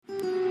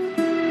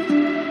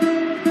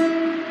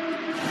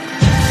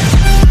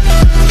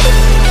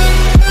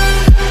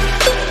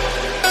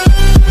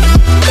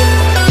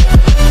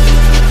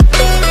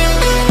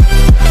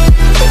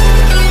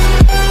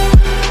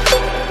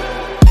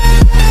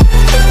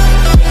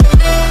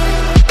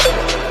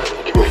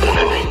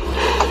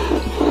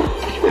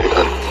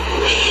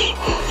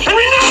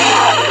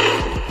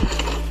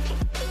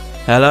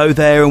Hello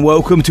there and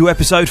welcome to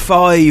episode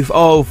 5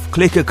 of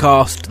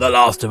Clickercast, The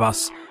Last of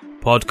Us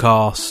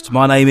podcast.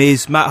 My name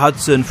is Matt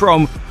Hudson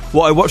from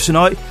What I Watched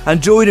Tonight,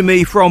 and joining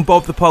me from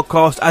Bob the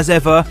Podcast as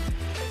ever,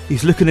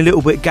 he's looking a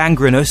little bit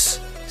gangrenous.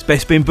 It's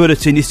Best Bin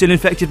Bulletin. You still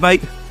infected,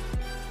 mate?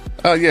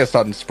 Yeah,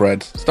 starting to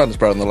spread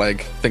on the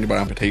leg. Think about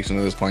amputation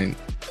at this point.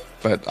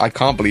 But I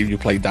can't believe you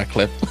played that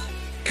clip.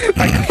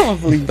 I can't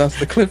believe that's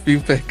the clip you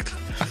picked.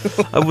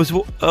 I was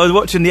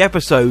watching the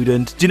episode,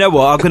 and do you know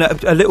what? I'm gonna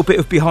a little bit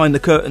of behind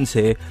the curtains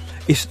here.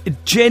 It's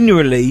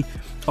generally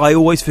I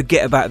always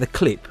forget about the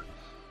clip,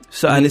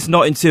 so and it's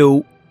not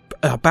until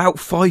about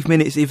 5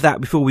 minutes, if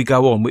that, before we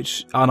go on.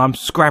 And I'm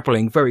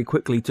scrabbling very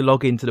quickly to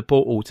log into the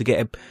portal to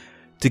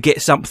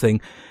get something.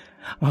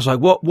 I was like,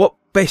 what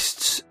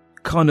best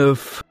kind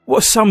of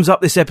what sums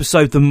up this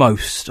episode the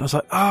most? I was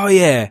like, oh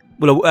yeah.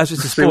 Well, as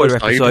it's a spoiler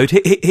episode,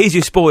 here's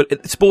your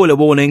spoiler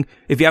warning.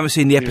 If you haven't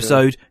seen the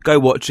episode, go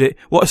watch it.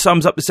 What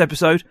sums up this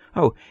episode?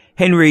 Oh,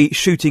 Henry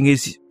shooting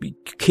his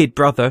kid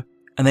brother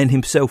and then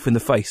himself in the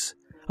face.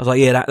 I was like,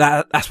 yeah,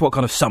 that's what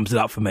kind of sums it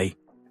up for me.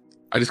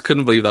 I just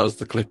couldn't believe that was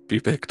the clip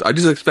you picked. I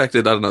just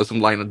expected, I don't know,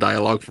 some line of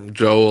dialogue from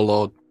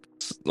Joel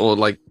or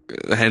like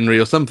Henry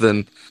or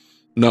something.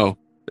 No.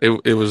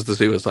 It was the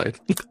suicide.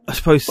 I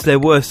suppose there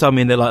were some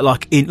in there,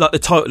 like the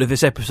title of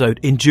this episode,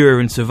 Endure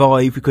and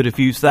Survive. We could have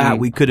used that.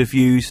 We could have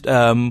used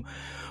one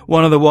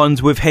of the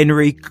ones with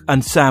Henry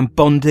and Sam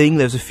bonding.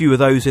 There's a few of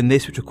those in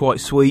this, which are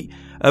quite sweet.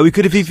 We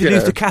could have even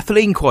used the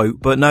Kathleen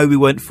quote, but no, we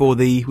went for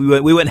we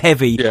went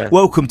heavy. Yeah.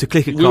 Welcome to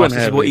Clickercast.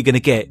 This is what you're going to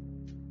get.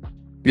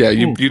 Yeah,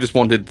 you just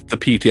wanted the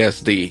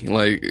PTSD,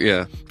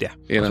 yeah.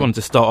 I just wanted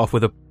to start off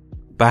with a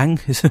bang.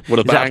 Is that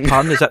a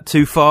pun? Is that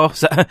too far? Is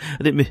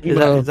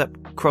that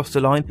crossed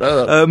the line?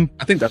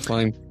 I think that's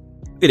fine.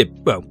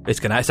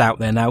 It's out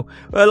there now.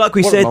 Like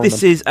we said,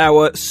 this is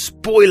our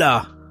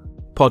spoiler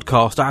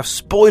podcast. Our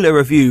spoiler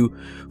review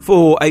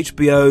for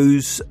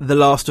HBO's The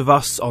Last of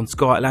Us on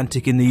Sky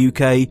Atlantic in the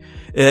UK.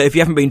 If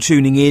you haven't been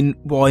tuning in,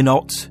 why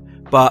not?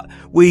 But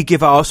we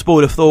give our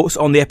spoiler thoughts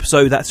on the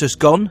episode that's just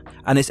gone,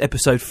 and it's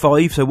episode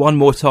 5. So one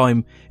more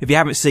time, if you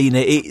haven't seen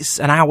it, it's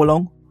an hour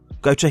long.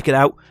 Go check it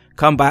out.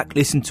 Come back,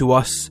 listen to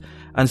us,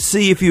 and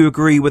see if you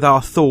agree with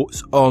our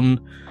thoughts on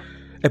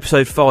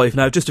episode 5.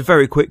 Now, just a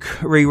very quick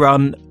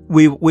rerun.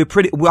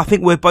 I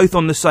think we're both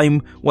on the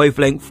same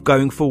wavelength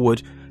going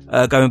forward.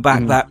 Going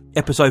back, that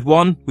episode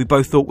 1 we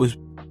both thought was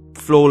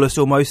flawless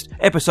almost.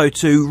 Episode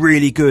 2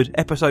 really good.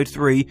 Episode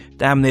 3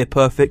 damn near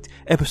perfect.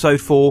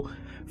 Episode 4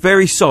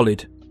 very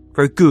solid,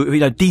 very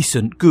good.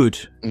 Decent, good.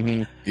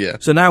 Yeah.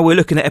 So now we're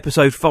looking at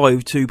episode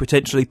 5 to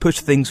potentially push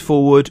things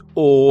forward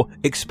or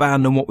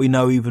expand on what we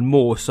know even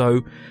more.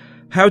 So,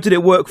 how did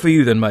it work for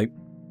you then, mate?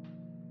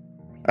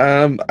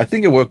 I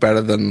think it worked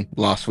better than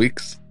last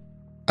week's.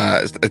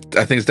 I think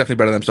it's definitely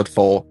better than episode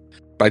 4,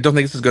 but I don't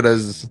think it's as good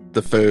as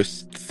the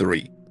first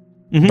 3.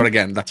 But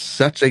again, that's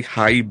such a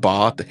high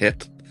bar to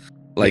hit.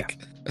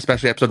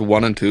 Especially episode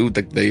 1 and 2,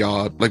 they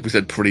are, like we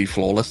said, pretty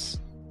flawless.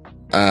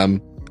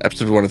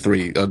 Episode 1 and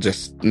 3 are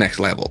just next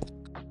level.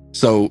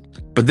 So,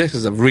 but this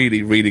is a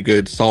really, really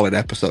good, solid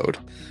episode.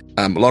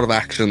 A lot of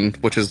action,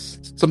 which is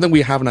something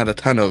we haven't had a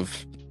ton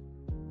of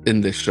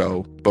in this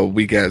show, but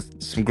we get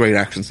some great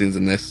action scenes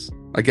in this.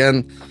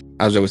 Again,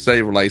 as I would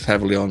say, relies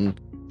heavily on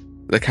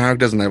the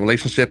characters and their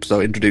relationships. So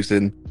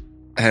introducing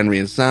Henry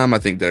and Sam, I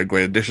think they're a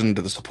great addition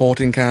to the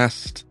supporting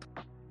cast.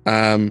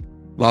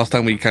 Last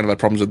time we kind of had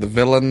problems with the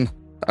villain.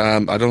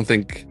 I don't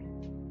think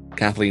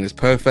Kathleen is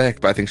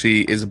perfect, but I think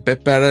she is a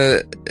bit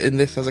better in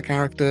this as a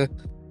character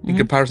in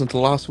comparison to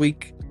last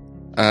week.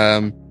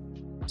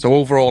 So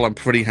overall, I'm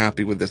pretty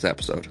happy with this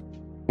episode.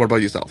 What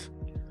about yourself?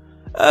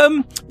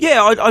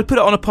 I'd put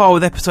it on a par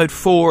with episode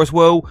 4 as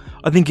well.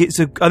 I think it's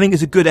a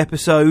good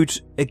episode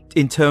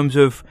in terms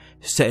of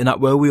setting up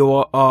where we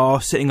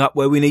are, setting up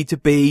where we need to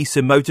be,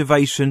 some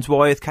motivations.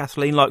 Why is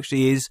Kathleen like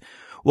she is?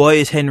 Why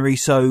is Henry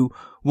so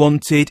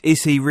wanted?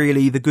 Is he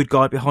really the good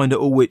guy behind it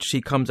all, which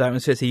she comes out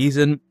and says he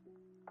isn't?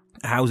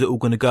 How's it all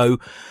going to go?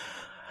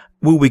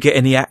 Will we get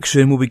any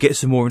action? Will we get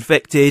some more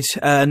infected?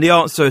 And the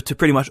answer to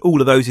pretty much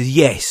all of those is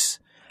yes.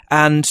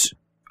 And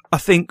I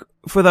think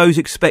for those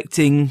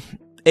expecting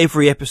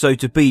every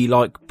episode to be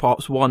like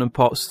parts 1 and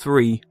parts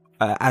 3,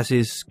 as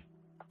is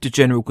the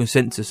general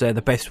consensus, they're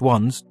the best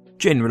ones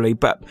generally,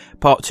 but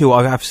part 2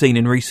 I have seen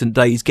in recent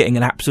days getting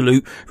an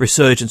absolute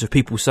resurgence of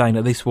people saying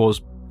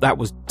that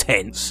was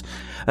tense.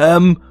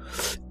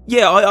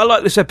 I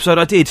like this episode.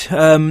 I did.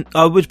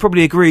 I would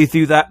probably agree with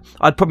you that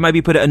I'd probably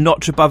maybe put it a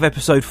notch above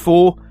episode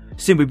 4,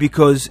 simply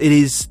because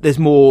there's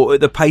more,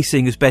 the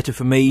pacing is better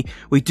for me.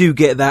 We do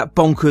get that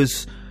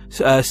bonkers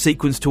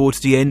sequence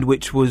towards the end,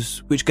 which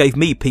gave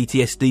me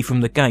PTSD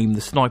from the game,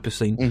 the sniper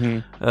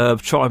scene.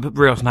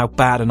 Realising how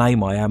bad an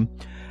aim I am.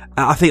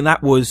 I think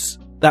that was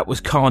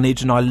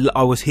carnage, and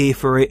I was here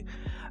for it.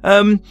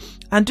 And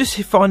just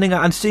finding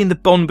out and seeing the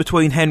bond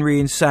between Henry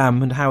and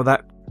Sam and how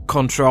that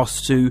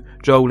contrasts to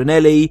Joel and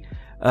Ellie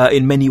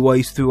in many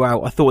ways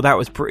throughout. I thought that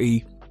was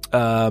pretty.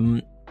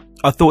 I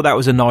thought that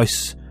was a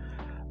nice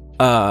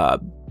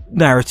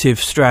narrative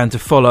strand to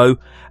follow.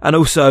 And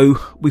also,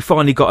 we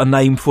finally got a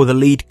name for the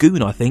lead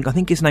goon, I think. I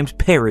think his name's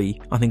Perry,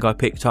 I think I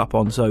picked up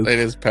on. So it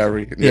is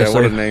Perry. Yeah,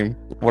 so what a name.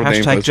 What a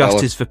name hashtag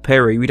justice for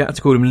Perry. We don't have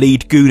to call him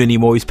lead goon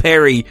anymore. He's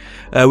Perry.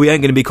 We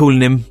ain't going to be calling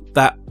him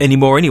that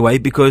anymore anyway,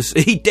 because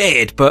he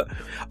dared. But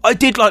I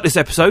did like this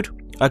episode.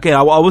 Again,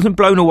 I wasn't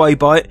blown away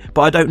by it,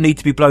 but I don't need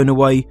to be blown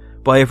away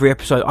by every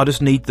episode. I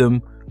just need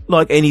them,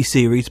 like any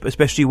series, but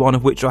especially one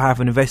of which I have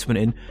an investment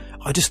in.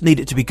 I just need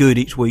it to be good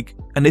each week.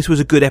 And this was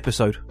a good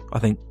episode, I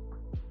think.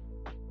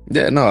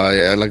 Yeah, no,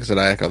 like I said,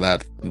 I echo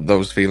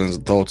those feelings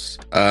and thoughts.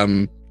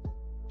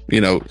 You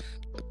know,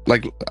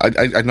 like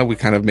I know we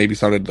kind of maybe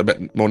sounded a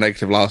bit more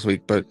negative last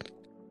week, but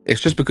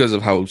it's just because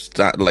of how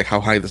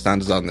high the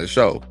standards are on this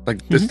show.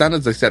 Like the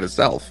standards they set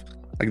itself,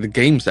 like the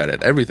game set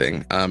it,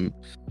 everything.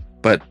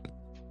 But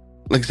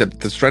like I said,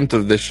 the strength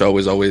of this show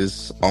is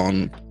always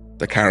on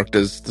the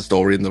characters, the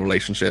story, and the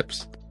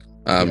relationships.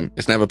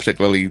 It's never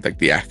particularly like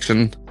the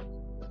action,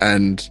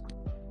 and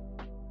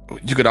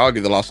you could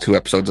argue the last 2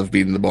 episodes have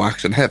been the more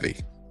action heavy.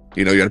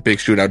 You know, you had a big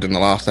shootout in the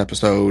last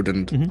episode,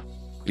 and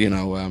you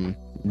know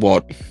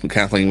what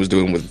Kathleen was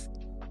doing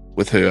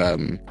with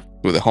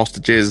the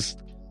hostages,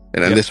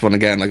 and then this one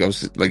again, like I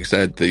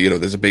said,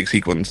 there's a big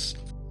sequence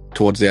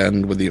towards the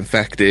end with the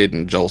infected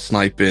and Joel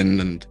sniping,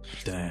 and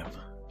damn,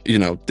 you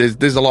know,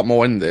 there's a lot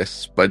more in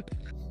this, but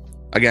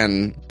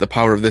again, the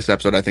power of this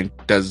episode, I think,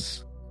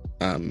 does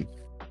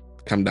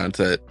come down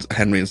to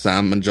Henry and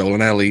Sam and Joel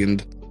and Ellie,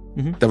 and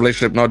the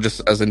relationship, not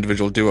just as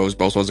individual duos,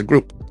 but also as a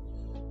group.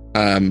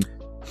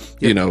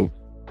 You know,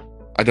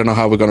 I don't know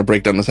how we're going to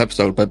break down this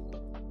episode, but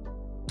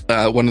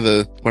one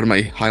of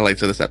my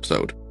highlights of this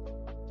episode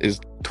is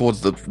towards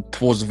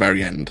the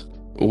very end,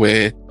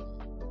 where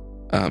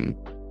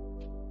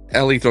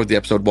Ellie throughout the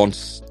episode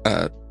wants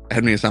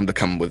Henry and Sam to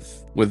come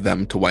with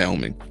them to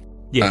Wyoming.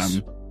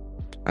 Yes.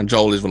 And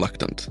Joel is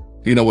reluctant.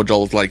 You know what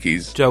Joel's like.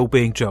 He's Joel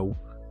being Joel.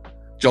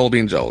 Joel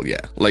being Joel,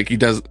 yeah. Like, he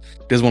doesn't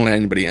want to let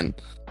anybody in.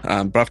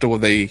 But after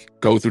what they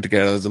go through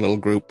together as a little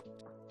group,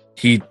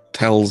 he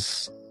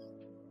tells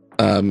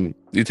them,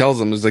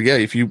 he's like, yeah,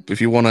 if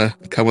you want to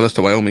come with us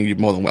to Wyoming, you're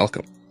more than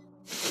welcome.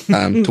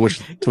 To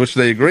which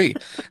they agree.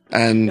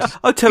 And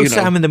I'll tell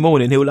Sam in the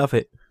morning, he'll love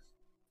it.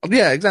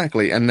 Yeah,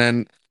 exactly. And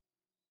then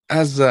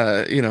as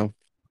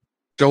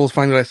Joel's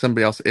finally let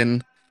somebody else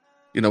in,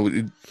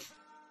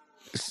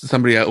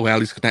 somebody who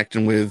Ellie's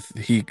connecting with,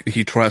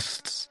 he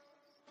trusts,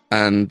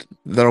 and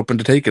they're open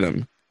to taking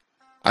him.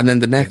 And then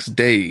the next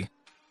day,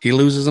 he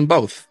loses them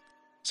both.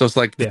 So it's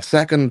like the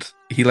second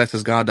he lets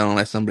his guard down and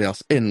lets somebody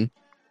else in,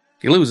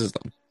 he loses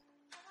them.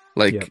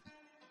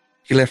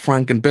 He let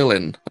Frank and Bill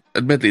in.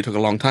 Admittedly, it took a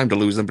long time to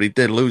lose them, but he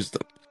did lose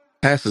them.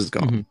 Tess is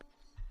gone.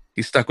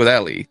 He's stuck with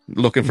Ellie,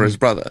 looking for his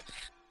brother.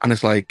 And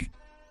it's like,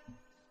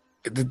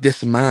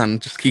 this man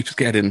just keeps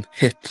getting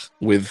hit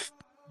with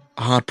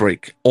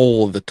heartbreak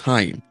all the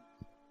time.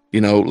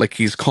 Like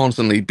he's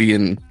constantly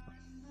being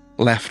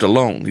left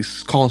alone.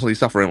 He's constantly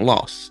suffering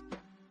loss.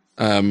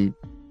 And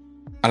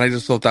I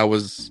just thought that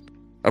was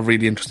a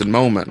really interesting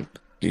moment.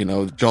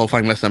 Joel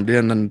finally lets somebody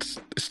in, and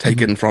it's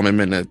taken from him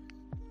in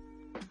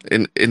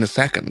a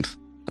second.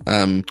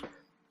 I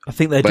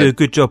think they do a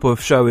good job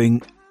of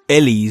showing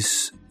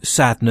Ellie's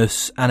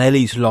sadness and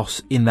Ellie's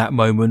loss in that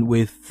moment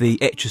with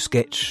the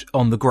Etch-a-Sketch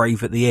on the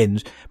grave at the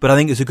end. But I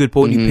think it's a good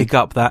point you pick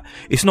up that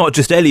it's not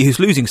just Ellie who's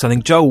losing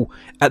something. Joel,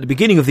 at the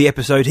beginning of the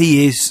episode,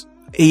 he is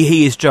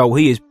Joel.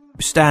 He is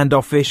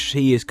standoffish.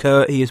 He is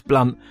curt. He is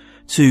blunt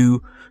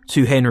to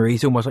Henry.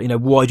 He's almost like,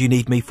 why do you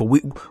need me for?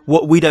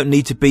 We don't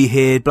need to be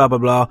here. Blah blah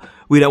blah.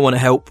 We don't want to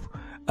help.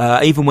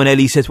 Even when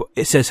Ellie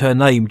says her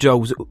name,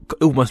 Joel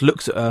almost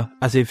looks at her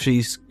as if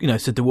she's,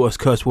 said the worst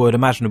curse word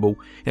imaginable.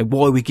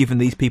 Why are we giving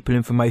these people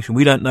information?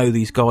 We don't know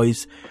these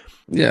guys.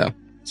 Yeah.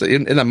 So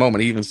in that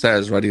moment, he even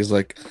says, right, he's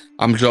like,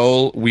 I'm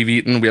Joel, we've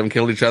eaten, we haven't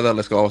killed each other,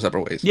 let's go our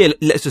separate ways. Yeah,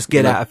 let's just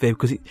get out of here,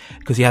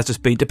 because he has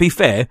just been, to be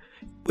fair,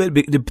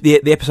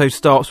 the episode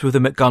starts with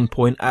him at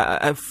gunpoint,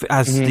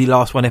 as the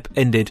last one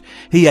ended.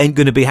 He ain't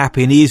going to be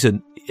happy, and he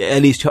isn't.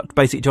 Ellie's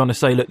basically trying to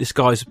say, look, this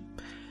guy's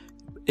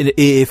in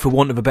the ear, for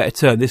want of a better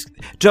term.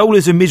 Joel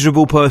is a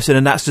miserable person,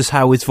 and that's just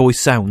how his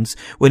voice sounds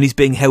when he's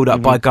being held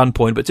up by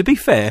gunpoint. But to be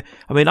fair,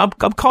 I mean, I'm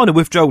kind of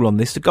with Joel on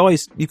this. The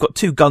guy's, you've got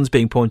 2 guns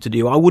being pointed at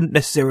you. I wouldn't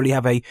necessarily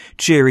have a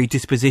cheery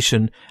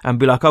disposition and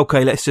be like,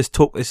 okay, let's just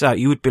talk this out.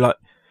 You would be like,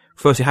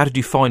 firstly, how did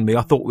you find me?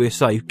 I thought we were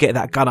safe. Get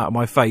that gun out of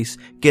my face.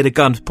 Get a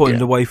gun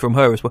pointed away from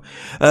her as well.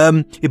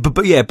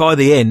 But yeah, by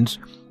the end,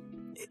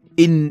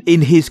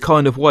 in his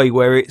kind of way,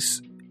 where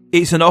it's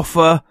an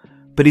offer,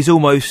 but he's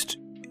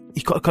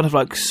got kind of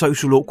like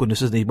social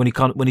awkwardness, isn't he? When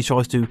he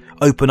tries to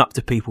open up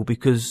to people,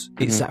 because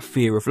it's that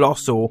fear of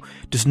loss, or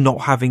just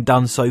not having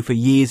done so for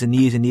years and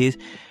years and years.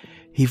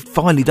 He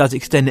finally does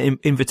extend an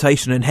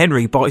invitation, and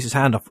Henry bites his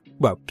hand off.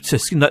 Well,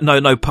 just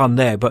no pun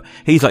there, but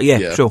he's like,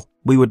 yeah, sure,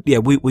 we would,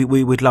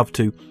 we would love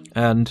to.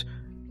 And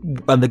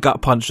the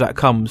gut punch that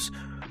comes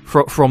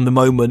from the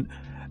moment.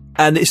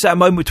 And it's that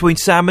moment between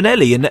Sam and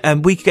Ellie,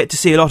 and we get to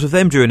see a lot of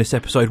them during this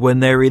episode when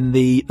they're in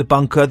the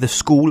bunker, the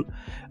school,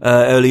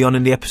 early on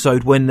in the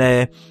episode when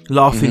they're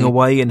laughing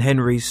away, and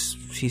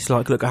she's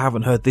like, look, I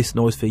haven't heard this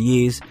noise for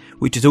years,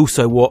 which is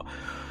also what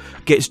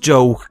gets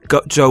Joel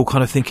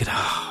kind of thinking,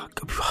 oh,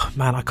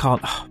 man,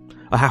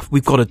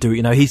 we've got to do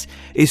it.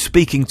 He's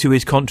speaking to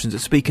his conscience,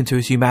 it's speaking to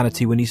his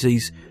humanity when he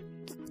sees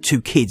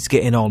two kids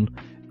getting on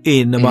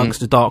in amongst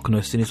the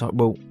darkness, and he's like,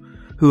 well,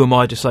 who am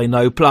I to say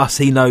no? Plus,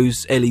 he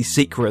knows Ellie's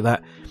secret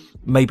that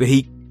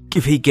maybe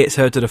if he gets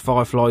her to the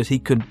Fireflies, he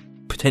could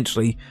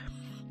potentially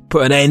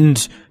put an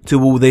end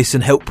to all this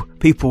and help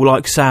people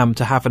like Sam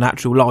to have an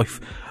actual life.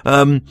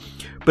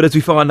 But as we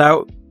find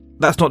out,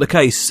 that's not the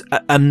case,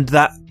 and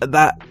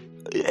that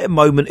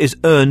moment is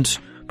earned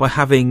by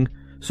having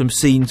some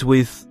scenes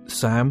with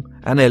Sam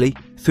and Ellie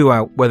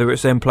throughout, whether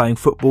it's them playing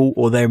football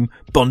or them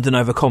bonding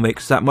over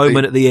comics. That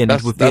moment at the end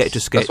with the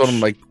Etch-a-Sketch. That's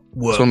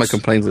one of my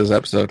complaints of this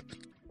episode.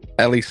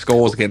 Ellie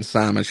scores against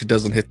Sam and she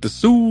doesn't hit the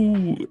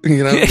Sue,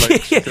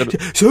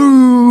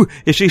 Sue!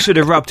 She should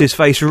have rubbed his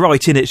face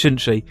right in it,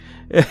 shouldn't she?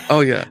 Oh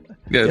yeah.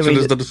 Yeah, she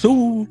does the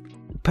Sue.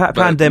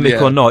 Pandemic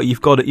or not,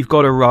 you've got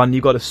to run,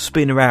 you've got to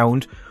spin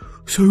around.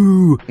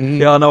 Sue!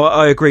 Yeah, no,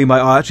 I agree, mate.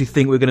 I actually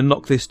think we're going to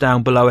knock this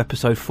down below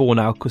episode 4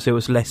 now, because there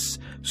was less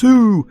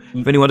Sue.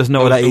 If anyone doesn't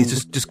know what that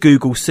is, just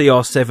Google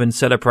CR7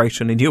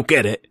 celebration and you'll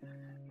get it.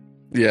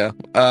 Yeah.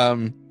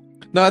 No,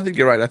 I think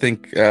you're right. I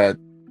think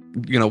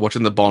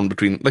watching the bond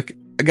between, like,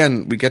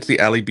 again, we get to see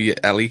Ellie be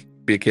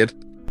a kid,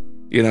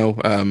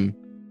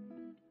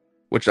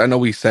 which I know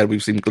we've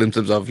seen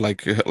glimpses of,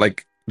 like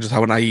just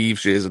how naive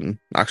she is and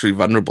actually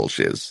vulnerable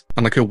she is,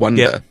 and like her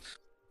wonder. Yep.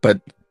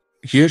 But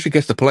here she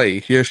gets to play.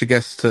 Here she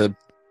gets to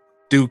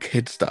do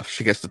kid stuff.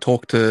 She gets to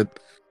talk to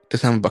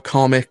Sam about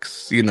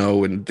comics,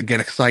 and get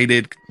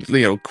excited,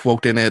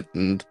 quoting it,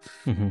 and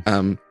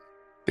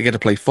they get to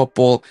play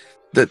football.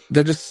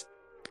 They're just,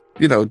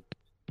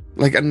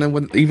 and then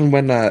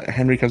when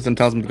Henry comes in and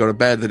tells them to go to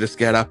bed, they just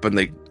get up and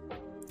they,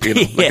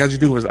 like as you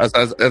do as a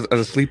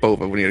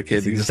sleepover when you're a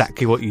kid. That's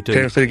exactly what you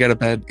do. So you get to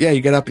bed. Yeah,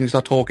 you get up and you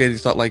start talking. You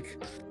start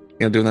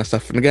doing that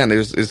stuff. And again,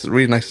 it's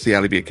really nice to see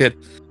Ellie be a kid.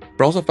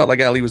 But I also felt like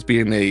Ellie was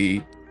being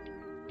a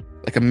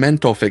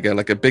mentor figure,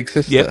 like a big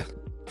sister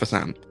for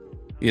Sam.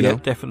 Yeah,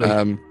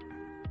 definitely.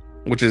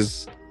 Which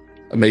is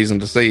amazing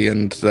to see.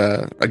 And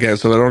again,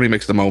 so that only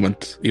makes the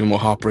moment even more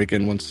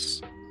heartbreaking when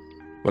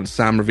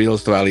Sam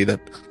reveals to Ellie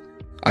that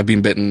I've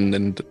been bitten,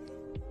 and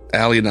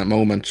Ellie in that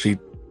moment, she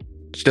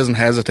doesn't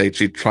hesitate.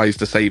 She tries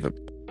to save him.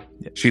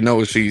 Yeah. She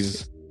knows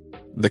she's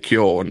the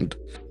cure and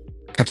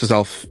cuts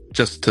herself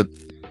just to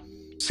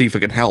see if it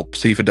can help,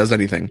 see if it does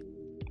anything.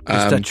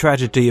 It's the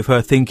tragedy of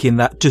her thinking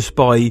that just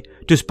by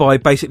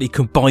basically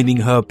combining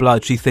her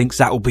blood, she thinks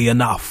that will be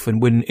enough.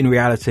 And when in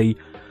reality,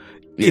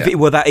 if it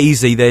were that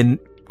easy, then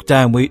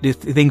damn,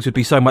 things would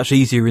be so much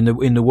easier in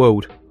the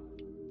world.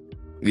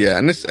 Yeah,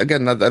 and this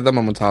again, that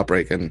moment's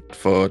heartbreaking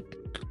for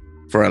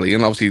Ellie,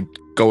 and obviously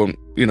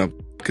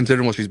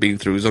considering what she's been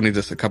through. It was only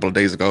just a couple of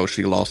days ago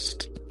she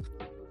lost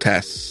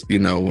Tess,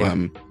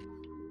 and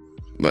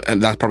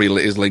that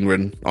probably is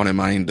lingering on her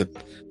mind,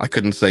 that I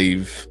couldn't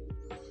save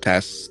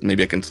Tess,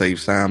 maybe I can save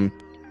Sam,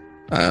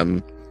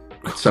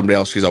 somebody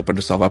else she's opened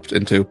herself up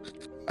into,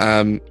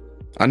 and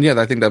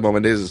I think that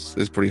moment is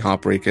pretty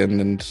heartbreaking,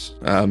 and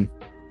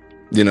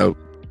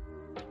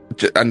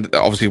and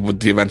obviously with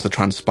the events that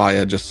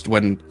transpire, just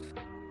when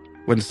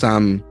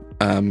Sam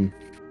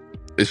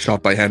is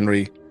shot by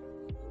Henry,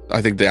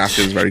 I think the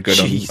actor is very good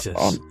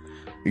on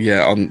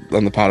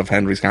the part of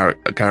Henry's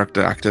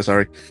actor.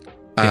 Sorry,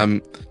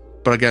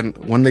 but again,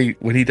 when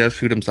he does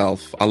shoot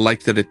himself, I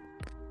like that it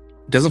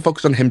doesn't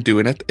focus on him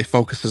doing it. It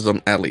focuses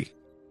on Ellie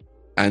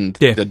and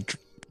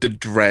the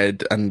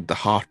dread and the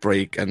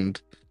heartbreak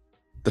and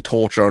the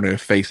torture on her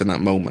face in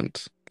that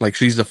moment. Like,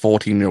 she's a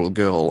 14-year-old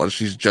girl and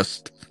she's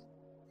just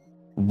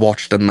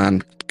watched a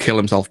man kill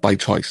himself by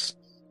choice.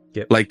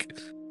 Yep. Like,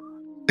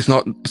 it's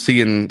not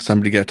seeing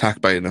somebody get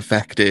attacked by an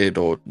infected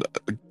or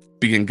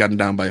being gunned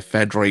down by a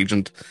federal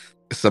agent.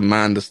 It's a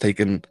man that's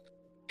taken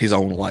his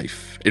own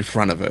life in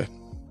front of her.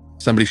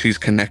 Somebody she's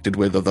connected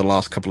with over the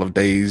last couple of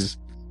days.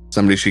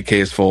 Somebody she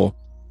cares for.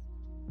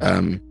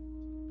 And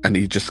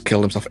he just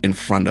killed himself in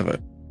front of her.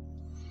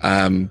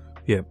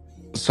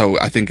 So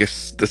I think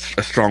it's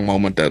a strong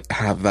moment to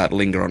have that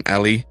linger on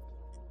Ellie.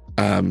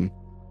 I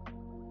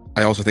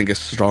also think it's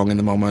strong in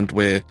the moment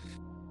where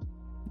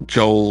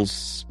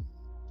Joel's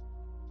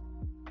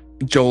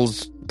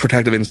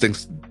protective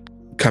instincts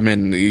come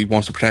in. He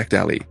wants to protect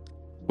Ellie.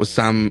 With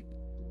Sam,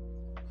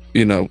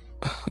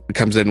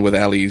 comes in with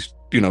Ellie's,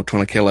 trying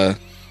to kill her.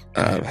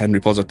 Henry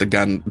pulls out the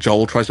gun.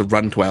 Joel tries to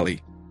run to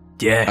Ellie.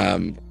 Yeah.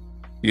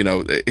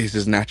 Is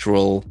his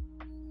natural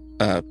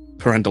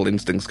parental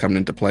instincts coming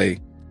into play.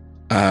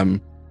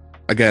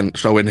 Again,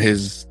 showing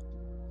his,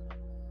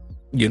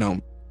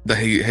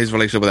 his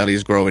relationship with Ellie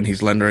is growing.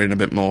 He's letting her in a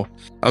bit more.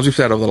 As we've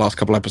said over the last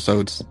couple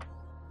episodes,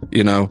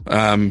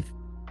 that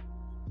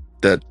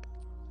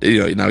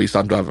now he's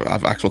starting to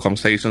have actual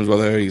conversations with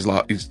her. He's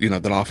they're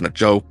laughing at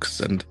jokes,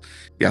 and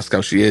he asks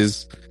how she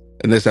is.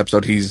 in this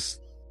episode, he's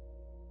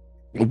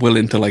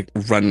willing to like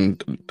run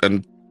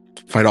and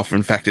fight off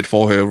infected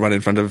for her, run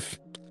in front of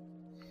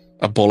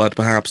a bullet,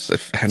 perhaps,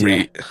 if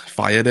Henry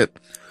fired it.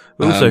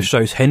 It also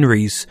shows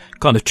Henry's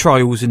kind of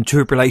trials and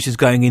tribulations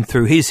going in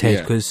through his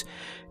head, because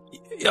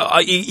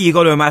you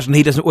got to imagine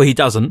he doesn't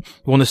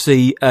want to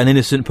see an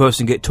innocent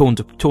person get torn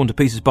to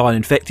pieces by an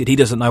infected. He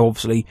doesn't know,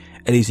 obviously,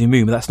 Ellie's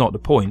immune, but that's not the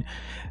point.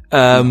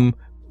 And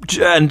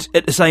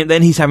at the same,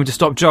 then he's having to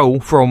stop Joel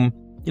from,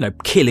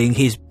 killing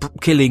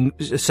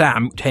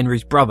Sam,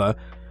 Henry's brother,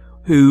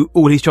 who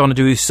all he's trying to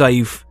do is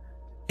save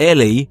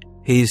Ellie,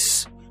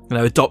 his,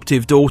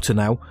 adoptive daughter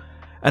now.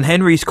 And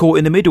Henry's caught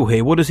in the middle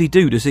here. What does he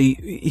do?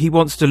 He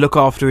wants to look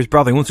after his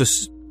brother. He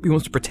wants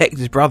to protect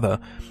his brother.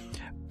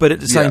 But at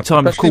the same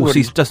time, of course,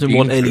 he doesn't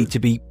want Ellie to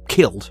be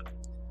killed.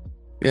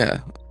 Yeah,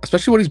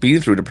 especially what he's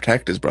been through to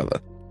protect his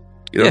brother.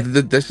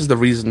 This is the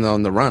reason they're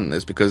on the run,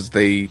 is because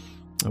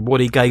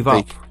what he gave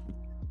up.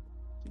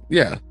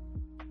 Yeah,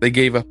 they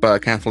gave up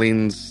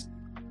Kathleen's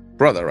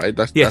brother, right?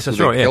 That's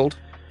right. Killed.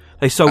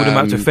 They sold him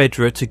out to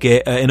Fedra to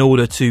get in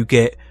order to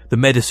get the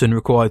medicine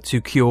required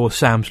to cure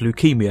Sam's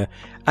leukemia,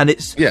 and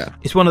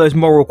it's one of those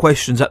moral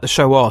questions that the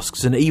show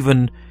asks, and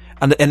even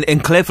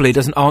and cleverly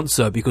doesn't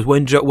answer, because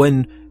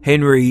when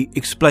Henry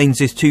explains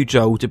this to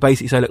Joel to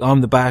basically say, look,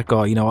 I'm the bad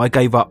guy, I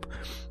gave up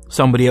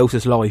somebody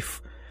else's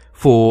life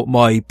for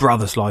my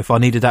brother's life. I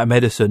needed that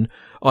medicine.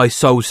 I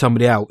sold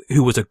somebody out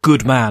who was a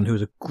good man, who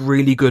was a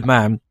really good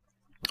man.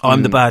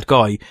 I'm the bad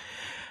guy.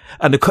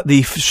 And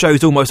the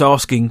show's almost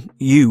asking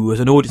you as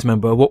an audience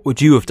member, what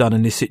would you have done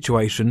in this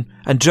situation?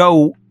 And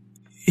Joel,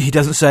 he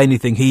doesn't say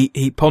anything.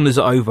 He ponders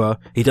it over.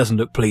 He doesn't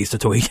look pleased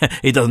at all.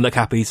 He doesn't look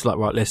happy. He's like,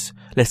 right, let's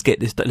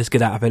get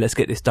out of it. Let's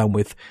get this done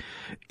with.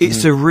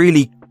 It's a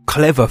really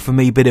clever, for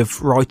me, bit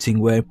of writing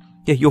where,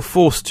 you're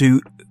forced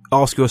to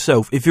ask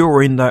yourself, if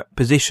you're in that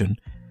position,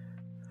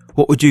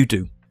 what would you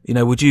do?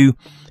 Would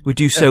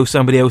you sell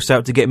somebody else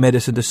out to get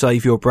medicine to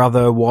save your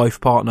brother,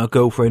 wife, partner,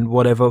 girlfriend,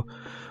 whatever,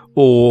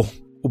 or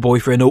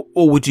boyfriend,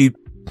 or would you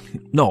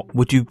not?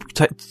 Would you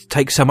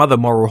take some other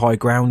moral high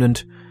ground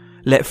and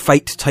let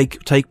fate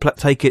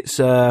make its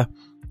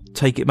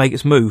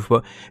move?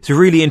 But it's a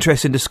really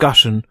interesting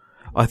discussion,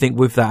 I think,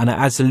 with that, and it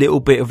adds a little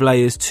bit of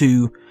layers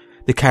to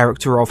the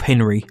character of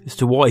Henry as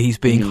to why he's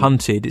being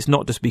hunted. It's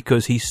not just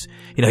because he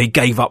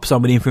gave up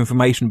somebody for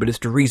information, but it's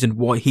the reason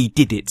why he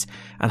did it,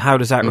 and how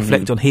does that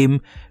reflect on him?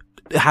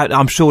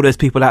 I'm sure there's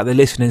people out there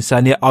listening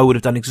saying, yeah, I would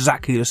have done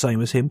exactly the same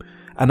as him,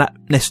 and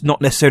that's not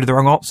necessarily the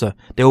wrong answer.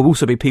 There will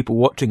also be people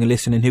watching and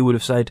listening who would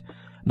have said,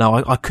 no,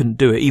 I couldn't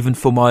do it, even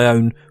for my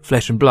own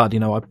flesh and blood.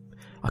 I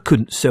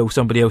couldn't sell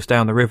somebody else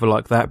down the river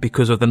like that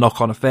because of the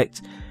knock-on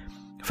effect.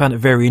 I found it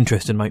very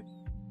interesting, mate.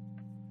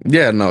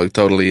 Yeah, no,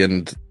 totally.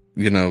 And,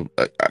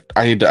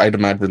 I'd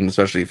imagine,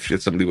 especially if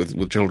it's somebody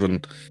with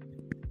children,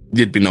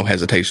 there'd be no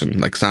hesitation.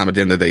 Like, Sam, at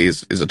the end of the day,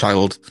 is a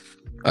child.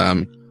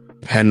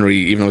 Henry,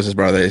 even though it's his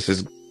brother, is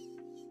his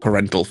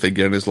parental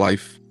figure in his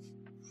life.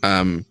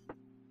 Again,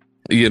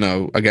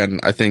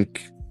 I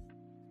think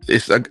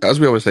it's, as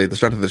we always say, the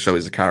strength of the show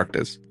is the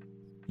characters.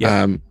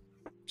 Yeah.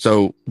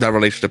 So that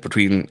relationship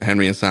between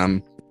Henry and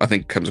Sam, I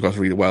think, comes across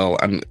really well,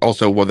 and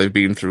also what they've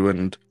been through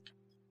and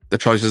the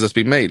choices that's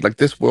been made. Like,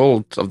 this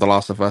world of The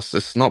Last of Us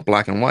is not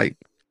black and white.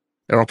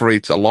 It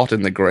operates a lot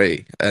in the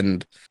grey,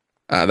 and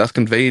that's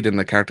conveyed in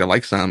a character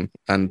like Sam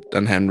and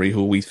Henry,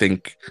 who we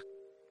think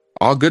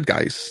are good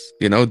guys.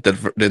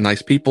 They're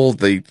nice people.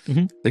 They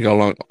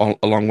go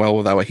along well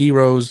with our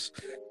heroes.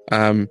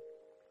 And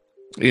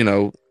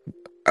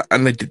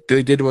they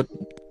did what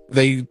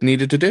they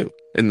needed to do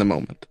in the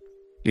moment.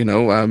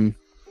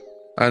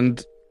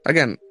 And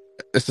again,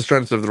 it's the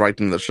strength of the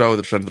writing of the show,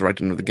 the strength of the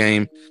writing of the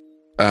game.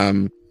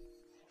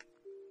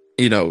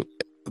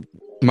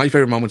 My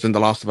favorite moments in The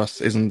Last of Us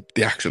isn't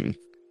the action.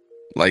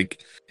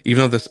 Like,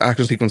 even though this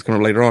action sequence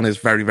coming up later on is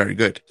very, very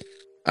good,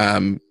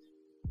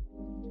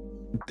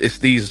 it's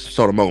these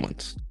sort of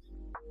moments,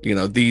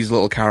 these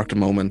little character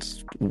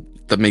moments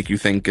that make you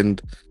think,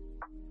 and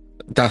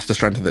that's the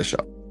strength of this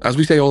show. As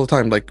we say all the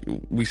time, like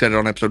we said it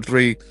on episode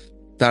 3,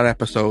 that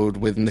episode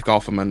with Nick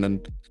Offerman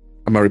and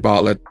Murray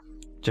Bartlett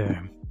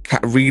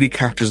really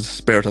captures the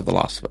spirit of The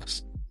Last of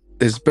Us.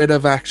 There's a bit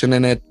of action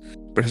in it,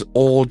 but it's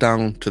all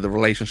down to the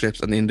relationships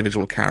and the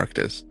individual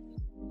characters.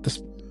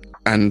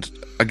 And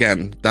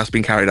again, that's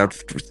been carried out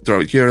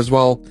throughout here as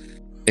well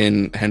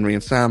in Henry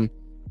and Sam.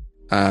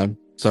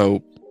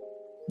 So,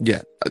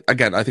 yeah,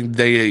 again, I think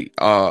they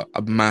are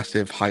a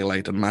massive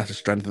highlight and massive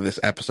strength of this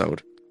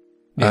episode.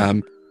 Yeah.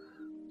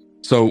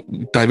 So,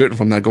 diverting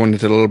from that, going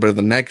into a little bit of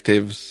the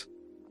negatives,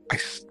 I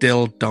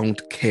still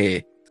don't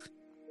care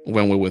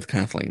when we're with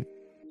Kathleen.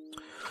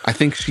 I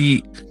think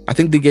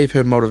they gave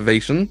her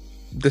motivation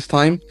this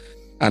time,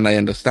 and I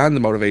understand the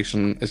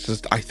motivation. It's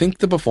just, I think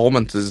the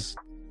performance is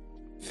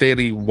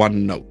fairly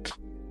one note.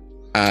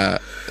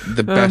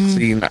 The best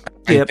scene,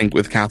 I think,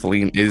 with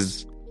Kathleen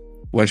is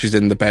when she's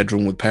in the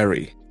bedroom with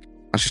Perry,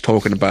 and she's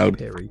talking about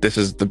this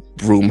is the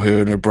room her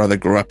and her brother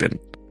grew up in.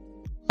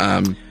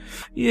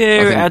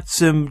 It adds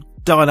some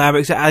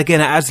dynamics.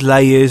 Again, it adds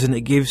layers, and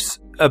it gives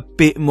a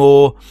bit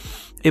more.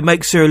 It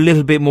makes her a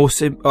little bit more,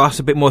 us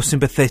a bit more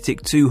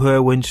sympathetic to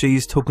her when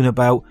she's talking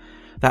about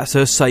that's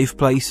her safe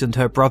place and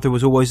her brother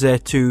was always there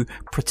to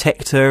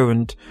protect her.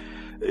 And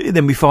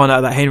then we find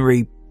out that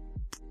Henry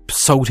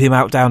sold him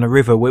out down a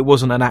river. It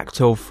wasn't an act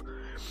of,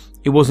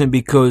 it wasn't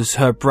because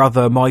her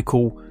brother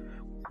Michael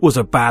was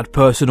a bad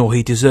person or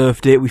he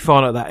deserved it. We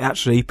find out that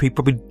actually he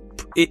probably,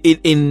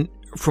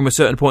 from a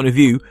certain point of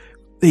view,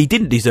 he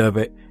didn't deserve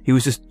it. He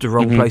was just the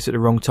wrong place at the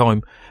wrong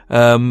time.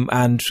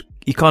 And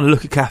you kind of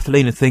look at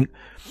Kathleen and think,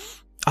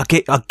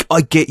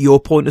 I get your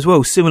point as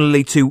well.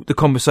 Similarly to the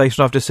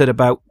conversation I've just said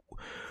about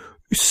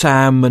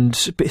Sam and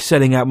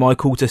selling out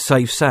Michael to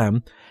save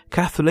Sam,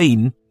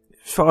 Kathleen,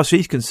 as far as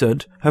she's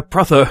concerned, her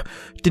brother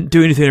didn't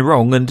do anything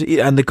wrong, and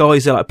the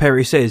guys like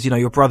Perry says,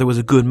 your brother was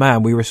a good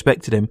man, we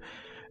respected him.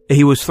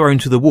 He was thrown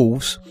to the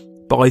wolves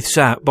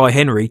by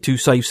Henry to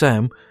save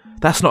Sam.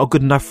 That's not a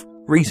good enough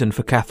reason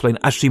for Kathleen,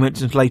 as she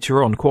mentions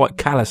later on, quite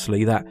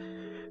callously, that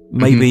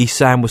maybe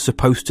Sam was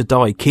supposed to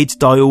die. Kids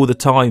die all the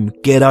time.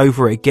 Get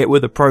over it. Get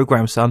with the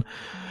program, son.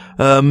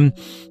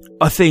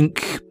 I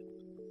think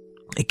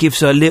it gives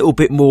her a little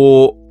bit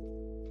more,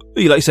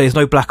 like you say, there's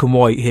no black and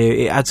white here.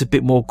 It adds a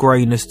bit more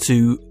greyness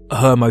to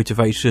her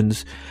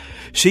motivations.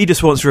 She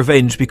just wants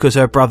revenge because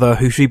her brother,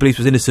 who she believes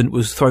was innocent,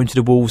 was thrown to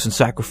the wolves and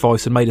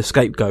sacrificed and made a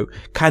scapegoat.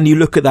 Can you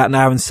look at that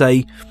now and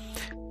say,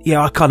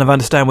 yeah, I kind of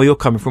understand where you're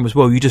coming from as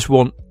well. You just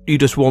want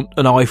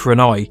an eye for an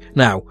eye.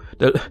 Now,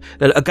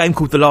 a game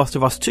called The Last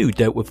of Us 2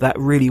 dealt with that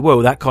really well,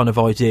 that kind of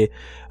idea.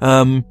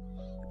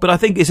 But I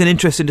think it's an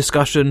interesting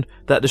discussion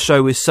that the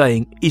show is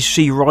saying, is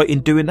she right in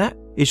doing that?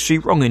 Is she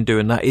wrong in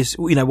doing that? Is,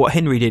 what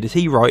Henry did, is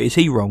he right? Is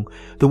he wrong?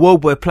 The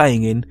world we're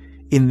playing in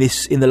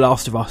The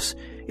Last of Us,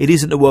 it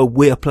isn't the world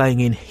we're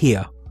playing in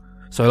here.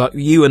 So like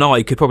you and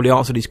I could probably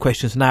answer these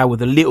questions now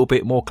with a little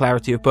bit more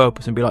clarity of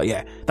purpose and be like,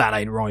 yeah, that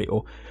ain't right.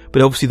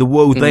 But obviously the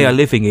world they are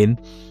living in,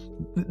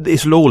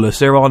 it's lawless.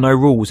 There are no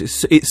rules.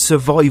 It's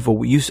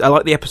survival. I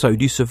like the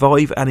episode. You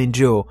survive and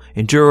endure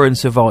and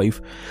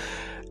survive.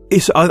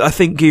 I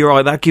think you're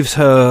right. That gives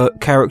her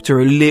character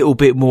a little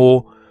bit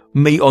more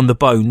meat on the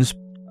bones.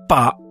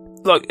 But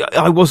like,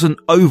 I wasn't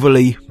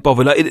overly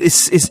bothered. Like,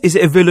 is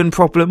it a villain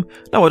problem?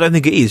 No, I don't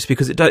think it is,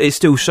 because it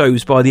still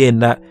shows by the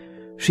end that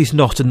she's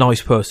not a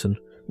nice person.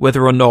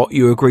 Whether or not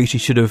you agree she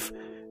should or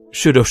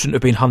shouldn't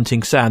have been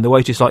hunting Sam, the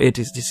way she's like,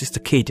 it's just a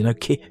kid,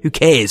 who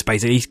cares,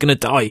 basically, he's gonna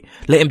die,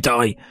 let him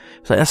die.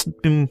 So that's,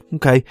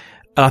 okay.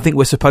 And I think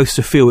we're supposed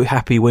to feel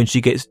happy when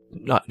she gets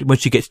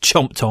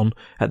chomped on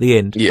at the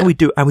end. Yeah. And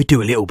we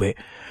do a little bit.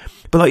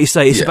 But like you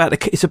say, it's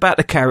about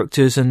the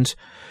characters, and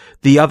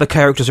the other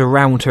characters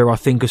around her, I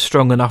think, are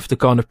strong enough to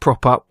kind of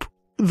prop up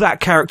that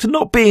character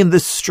not being the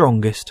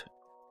strongest.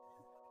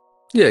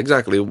 Yeah,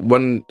 exactly.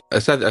 When I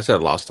said it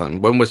last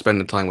time, when we're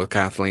spending time with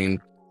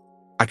Kathleen,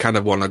 I kind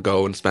of want to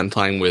go and spend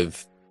time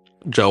with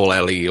Joel,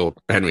 Ellie, or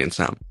Henry and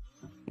Sam.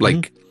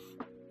 Like,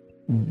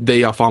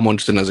 they are far more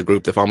interesting as a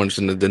group. They're far more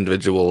interesting as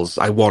individuals.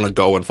 I want to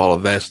go and follow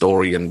their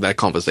story and their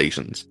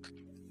conversations.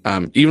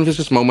 Even if it's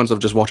just moments of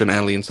just watching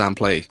Ellie and Sam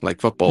play, like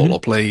football, or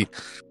play,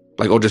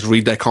 or just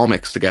read their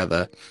comics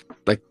together,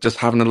 like just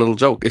having a little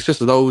joke. It's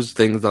just those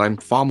things that I'm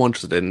far more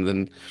interested in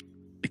than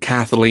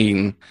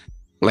Kathleen,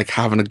 like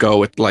having a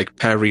go at like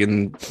Perry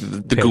and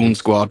the Goon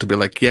Squad to be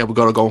like, yeah, we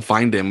got to go and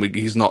find him.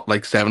 He's not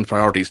like 7th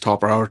priority, he's top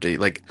priority.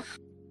 Like,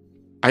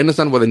 I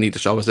understand why they need to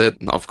show us it,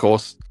 of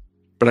course,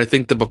 but I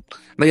think the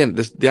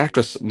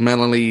actress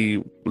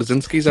Melanie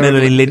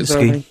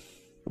Linsky.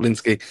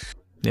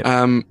 Yep.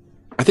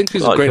 I think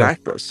she's a great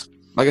actress.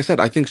 Like I said,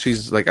 I think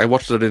she's like, I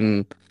watched it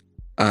in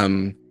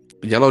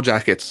Yellow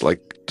Jackets like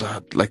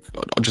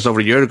just over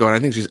a year ago, and I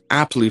think she's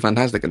absolutely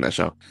fantastic in that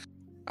show.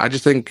 I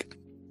just think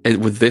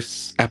with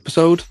this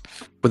episode,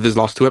 with his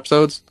last 2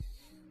 episodes,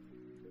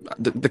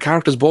 the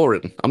character's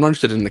boring. I'm not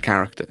interested in the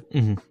character.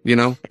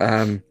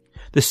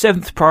 The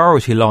 7th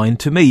priority line,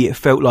 to me, it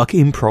felt like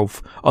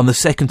improv on the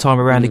second time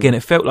around again.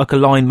 It felt like a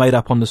line made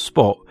up on the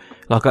spot.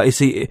 Like, is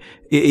he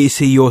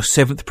your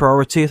 7th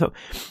priority? I thought,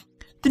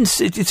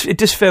 it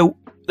just felt,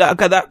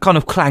 that kind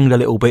of clanged a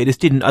little bit. It just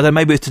didn't, I don't know,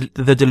 maybe it's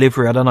the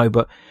delivery, I don't know,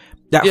 but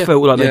that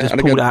felt like they just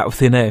pulled it out of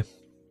thin air.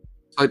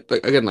 I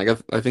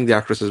think the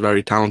actress is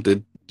very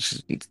talented.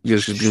 She's been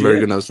very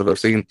good in the stuff I've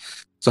seen.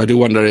 So I do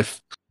wonder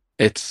if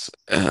it's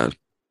how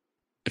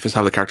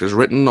the character is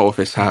written, or if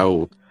it's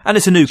how. And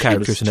it's a new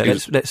character, isn't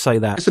it? Let's say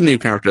that it's a new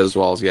character as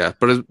well. Yeah,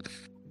 but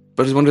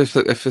I wonder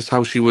if it's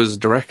how she was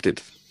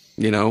directed.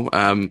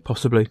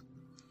 Possibly.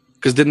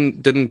 Because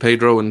didn't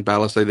Pedro and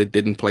Bella say they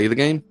didn't play the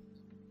game?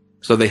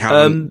 So they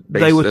haven't.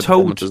 They were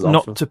told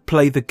not to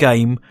play the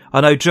game.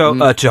 I know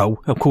Joel.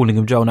 I'm calling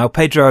him Joel now.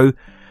 Pedro.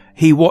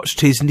 He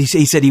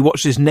said he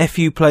watched his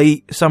nephew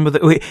play some of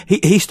the.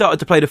 He started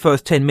to play the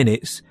first 10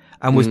 minutes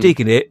and was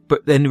digging it,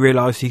 but then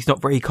realised he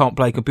can't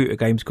play computer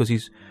games because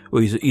he's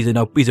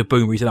a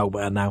boomer. He's an old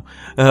man now.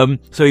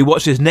 So he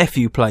watched his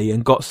nephew play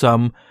and got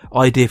some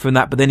idea from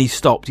that, but then he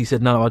stopped. He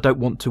said, "No, I don't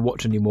want to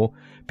watch anymore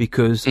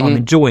because I'm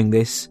enjoying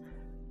this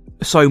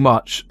so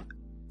much,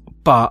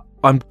 but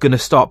I'm going to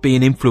start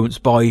being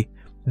influenced by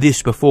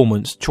this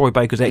performance, Troy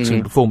Baker's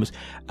excellent performance,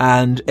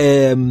 and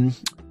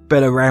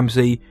Bella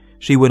Ramsey,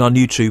 she went on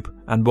YouTube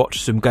and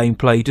watched some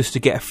gameplay just to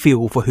get a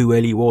feel for who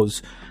Ellie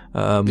was.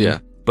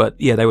 But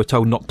yeah, they were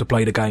told not to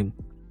play the game.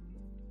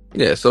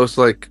 Yeah, so it's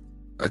like,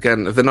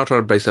 again, if they're not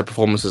trying to base their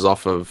performances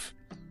off of,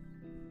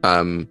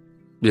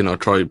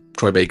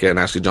 Troy Baker and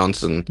Ashley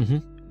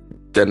Johnson,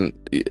 then,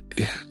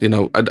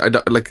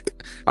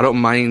 I don't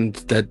mind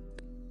that.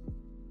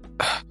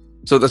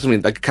 So that's what I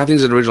mean. Like,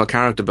 Kathleen's an original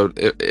character, but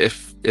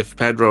if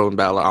Pedro and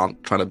Bella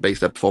aren't trying to base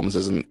their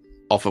performances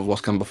off of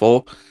what's come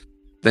before,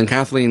 then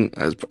Kathleen,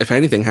 if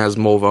anything, has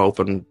more of an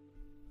open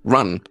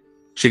run.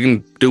 She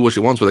can do what she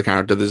wants with the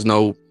character. There's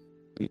no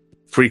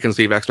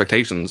preconceived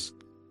expectations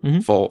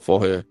for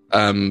her.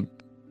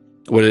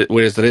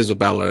 Whereas there is with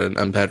Bella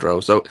and Pedro.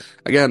 So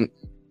again,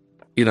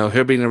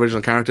 her being an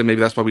original character, maybe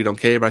that's why we don't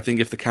care. But I think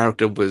if the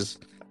character was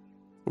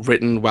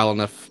written well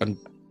enough and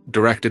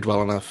directed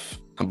well enough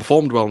and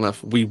performed well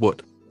enough, we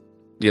would.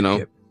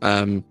 Yep.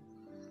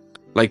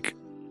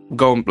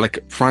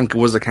 Frank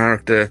was a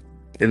character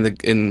in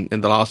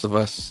The Last of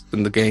Us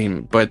in the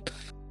game, but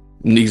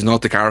he's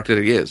not the character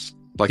that he is.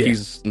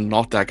 He's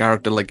not that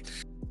character. Like,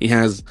 he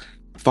has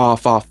far,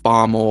 far,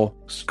 far more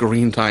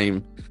screen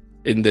time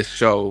in this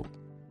show,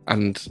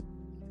 and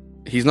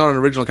he's not an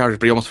original character,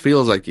 but he almost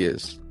feels like he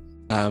is,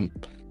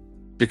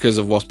 because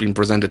of what's been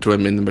presented to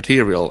him in the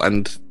material.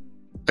 And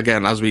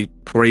again, as we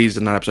praised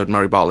in that episode,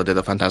 Murray Bartlett did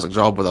a fantastic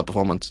job with that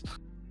performance.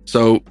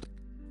 So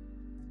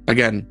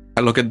again,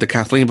 I look at the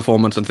Kathleen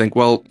performance and think,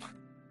 well,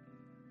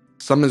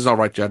 something's not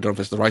right. I don't know if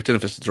it's the writing,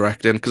 if it's the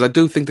directing, because I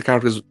do think the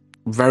character is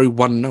very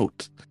one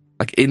note,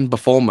 like in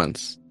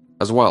performance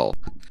as well.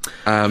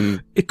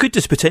 It could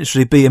just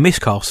potentially be a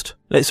miscast.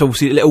 Let's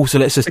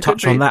just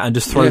touch on that and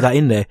just throw that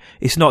in there.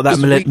 It's not that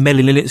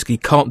Melanie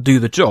Lynskey can't do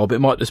the job. It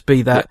might just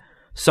be that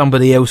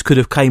somebody else could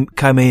have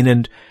come in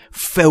and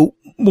felt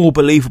more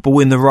believable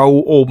in the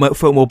role, or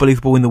felt more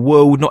believable in the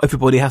world. Not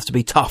everybody has to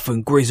be tough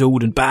and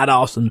grizzled and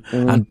badass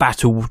and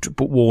battle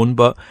worn,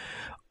 but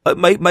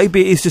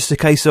maybe it is just a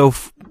case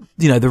of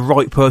the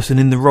right person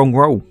in the wrong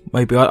role.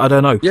 Maybe I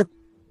don't know.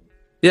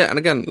 Yeah, and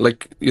again,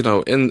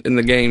 in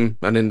the game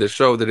and in the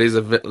show, there is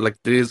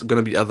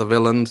going to be other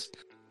villains.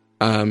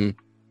 So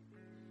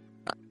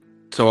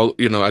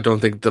I don't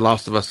think The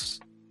Last of Us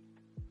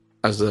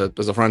as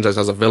a franchise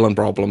has a villain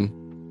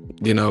problem.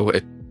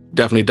 It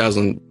definitely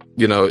doesn't.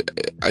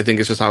 I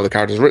think it's just how the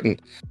character's written,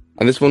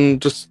 and this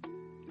one just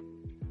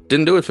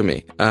didn't do it for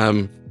me.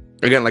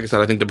 Again, like I said,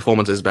 I think the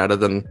performance is better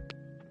than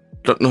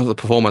not the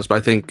performance, but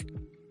I think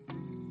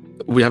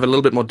we have a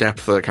little bit more depth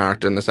for the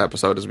character in this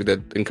episode as we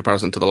did in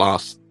comparison to the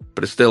last,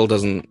 but it still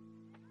doesn't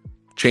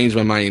change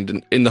my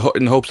mind in the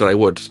hopes that I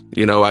would.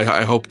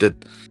 I hope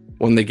that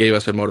when they gave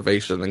us her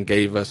motivation and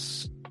gave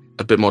us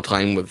a bit more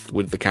time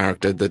with the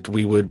character, that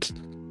we would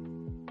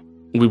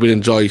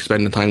enjoy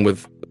spending time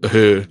with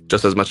her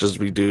just as much as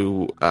we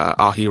do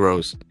our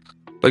heroes.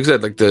 Like I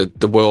said, like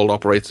the world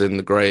operates in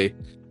the grey.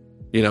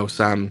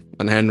 Sam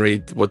and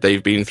Henry, what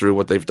they've been through,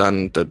 what they've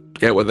done to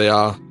get where they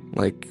are,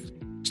 like,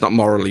 it's not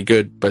morally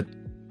good, but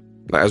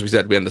as we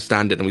said, we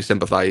understand it and we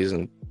sympathize,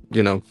 and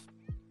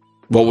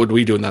what would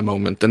we do in that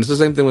moment? And it's the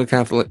same thing with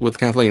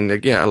Kathleen.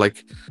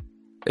 Like,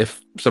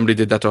 if somebody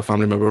did that to a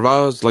family member of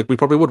ours, like, we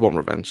probably would want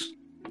revenge.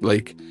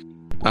 Like,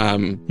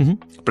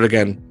 but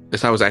again,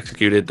 it's how it was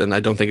executed, and I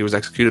don't think it was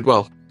executed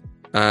well.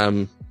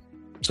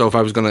 So if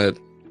I was gonna,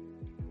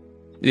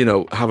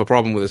 have a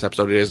problem with this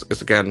episode,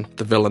 it's again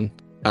the villain,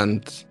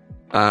 and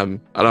I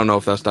don't know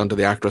if that's down to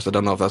the actress. I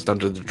don't know if that's down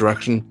to the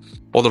direction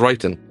or the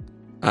writing.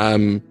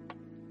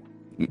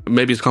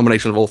 Maybe it's a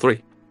combination of all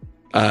three.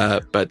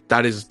 But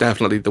that is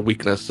definitely the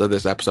weakness of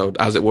this episode,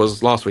 as it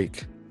was last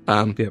week.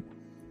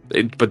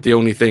 But the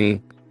only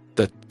thing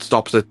that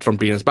stops it from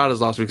being as bad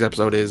as last week's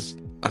episode is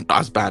not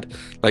as bad.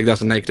 Like,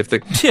 that's a negative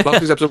thing.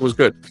 Last week's episode was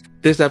good.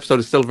 This episode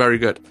is still very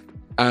good.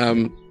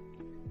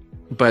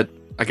 But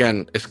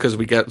again, it's because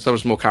we get so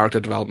much more character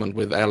development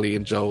with Ellie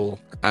and Joel,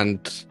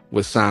 and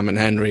with Sam and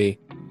Henry.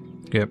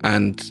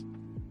 And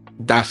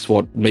that's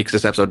what makes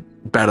this episode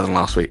better than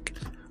last week.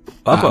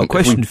 I've got a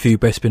question for you,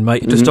 Bespin,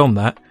 mate, just on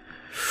that.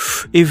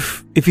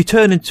 If you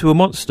turn into a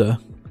monster,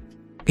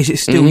 is it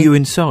still you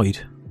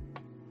inside?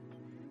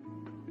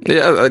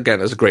 Yeah,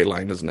 again, it's a great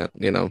line, isn't it?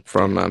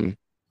 From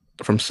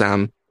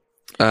Sam.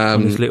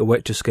 On this little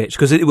Wetcher sketch,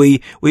 because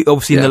we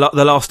obviously in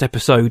the last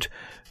episode,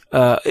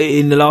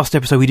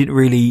 we didn't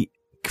really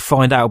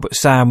find out, but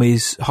Sam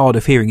is hard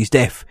of hearing. He's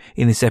deaf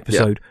in this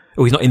episode.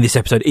 Or he's not in this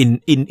episode,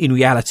 in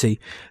reality.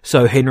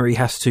 So Henry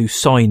has to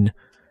sign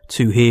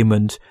to him,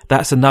 and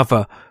that's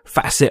another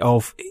facet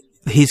of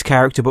his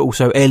character, but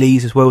also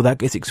Ellie's as well, that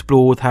gets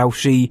explored, how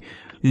she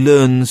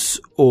learns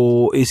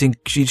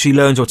she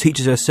learns or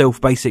teaches herself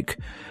basic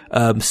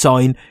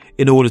sign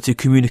in order to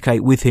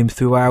communicate with him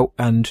throughout,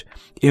 and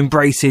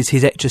embraces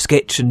his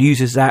Etch-a-Sketch and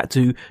uses that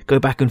to go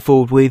back and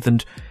forward with,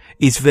 and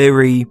is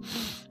very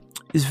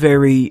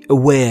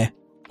aware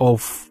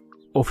of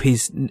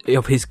his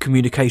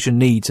communication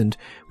needs, and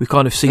we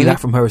kind of see that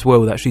from her as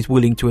well, that she's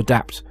willing to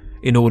adapt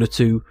in order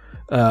to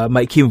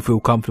make him feel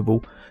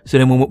comfortable. So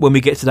then when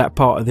we get to that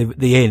part of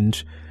the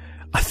end,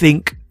 I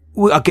think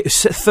I get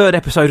third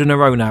episode in a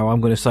row now, I'm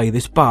going to say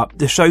this, but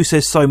the show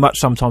says so much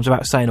sometimes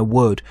without saying a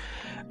word.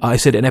 I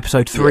said it in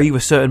episode 3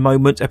 with certain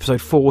moments, episode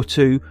 4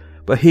 too,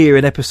 but here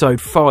in episode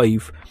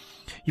 5,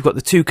 you've got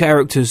the two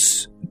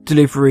characters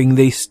delivering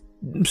this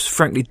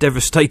frankly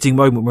devastating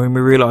moment when we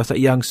realise that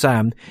young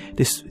Sam,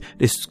 this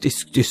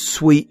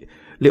sweet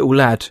little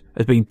lad,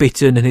 has been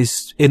bitten and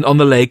is on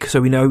the leg, so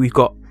we know we've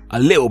got a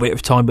little bit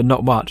of time but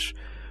not much.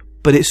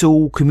 But it's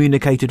all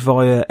communicated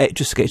via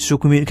Etch-a-Sketch. It's all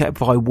communicated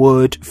via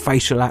word,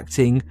 facial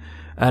acting,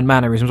 and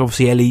mannerisms.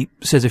 Obviously, Ellie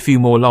says a few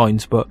more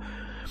lines, but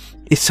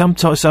it's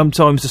sometimes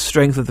the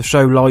strength of the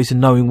show lies in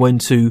knowing when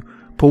to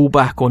pull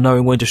back or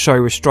knowing when to show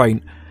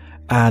restraint.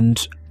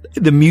 And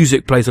the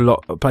music plays a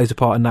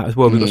part in that as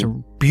well. We've got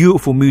some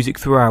beautiful music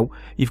throughout.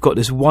 You've got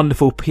this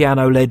wonderful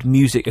piano-led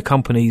music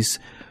accompanies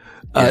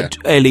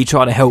Ellie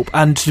trying to help,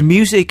 and the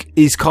music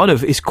is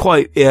quite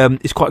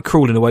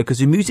cruel in a way, because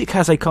the music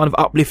has a kind of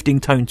uplifting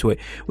tone to it.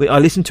 I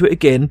listened to it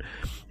again,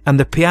 and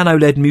the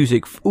piano-led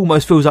music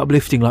almost feels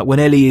uplifting, like when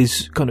Ellie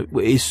is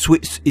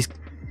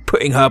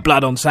putting her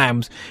blood on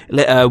Sam's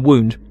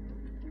wound.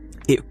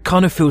 It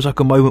kind of feels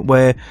like a moment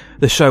where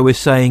the show is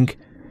saying,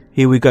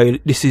 "Here we go.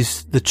 This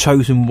is the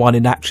chosen one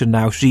in action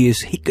now. She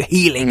is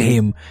healing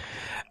him."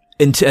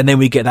 And then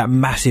we get that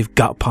massive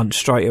gut punch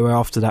straight away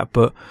after that.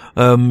 But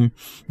I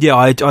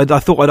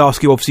thought I'd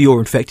ask you. Obviously, you're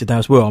infected now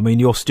as well. I mean,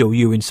 you're still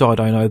you inside.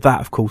 I know that,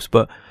 of course.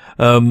 But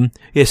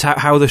yes,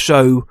 how the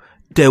show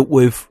dealt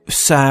with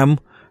Sam,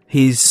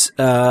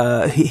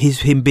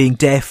 him being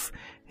deaf,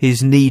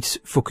 his need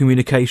for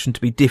communication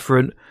to be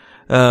different,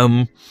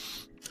 and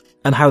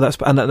how that's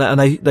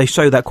and they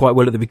show that quite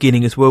well at the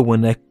beginning as well,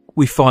 when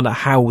we find out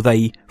how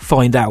they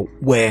find out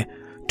where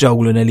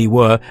Joel and Ellie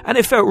were, and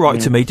it felt right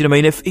to me. Do you know what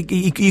I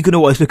mean? If you can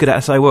always look at that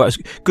and say, well, it's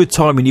good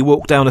timing, you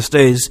walk down the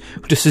stairs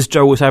just as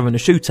Joel was having a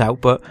shootout,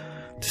 but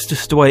it's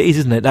just the way it is,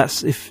 isn't it?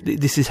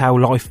 This is how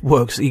life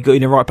works. You got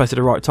in the right place at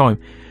the right time.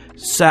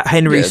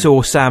 Henry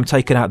saw Sam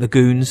taking out the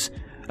goons.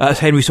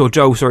 Henry saw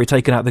Joel,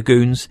 taking out the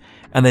goons,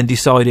 and then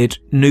decided,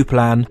 new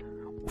plan.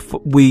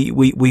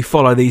 We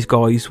follow these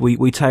guys.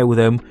 We tail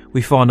them.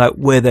 We find out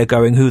where they're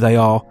going, who they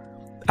are,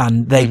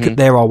 and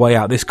they're our way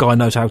out. This guy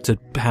knows how to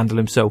handle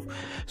himself.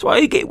 So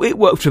it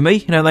worked for me.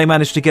 You know, they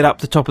managed to get up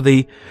the top of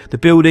the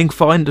building.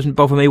 Fine, doesn't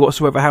bother me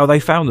whatsoever how they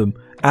found them.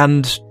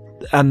 And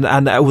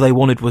all they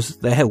wanted was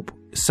their help.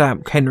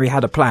 Henry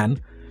had a plan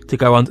to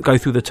go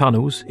through the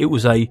tunnels. It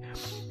was a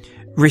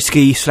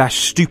risky /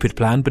 stupid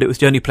plan, but it was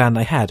the only plan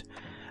they had.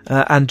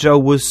 And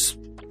Joel was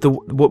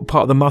what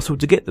part of the muscle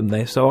to get them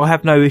there. So I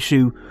have no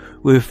issue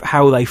with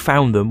how they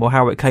found them or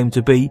how it came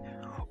to be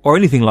or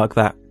anything like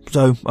that.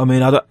 So, I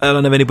mean, I don't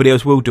know if anybody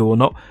else will do or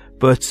not,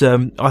 but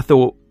I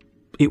thought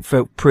it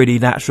felt pretty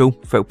natural,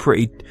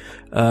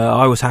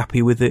 I was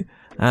happy with it.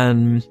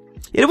 And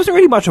there wasn't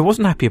really much I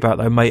wasn't happy about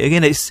though, mate.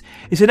 Again, it's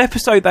an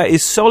episode that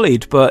is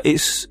solid, but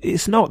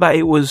it's not that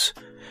it was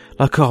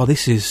like, oh,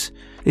 this is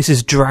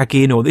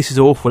dragging or this is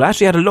awful. It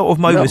actually had a lot of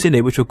moments in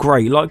it which were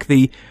great, like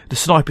the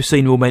sniper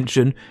scene we'll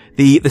mention,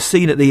 the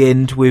scene at the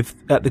end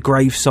at the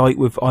grave site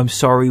with "I'm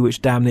sorry,"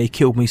 which damn near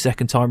killed me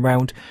second time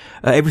round.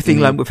 Everything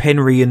like with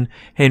Henry and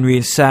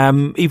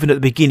Sam, even at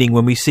the beginning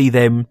when we see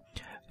them.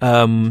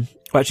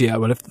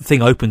 The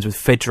thing opens with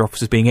Fedra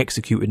officers being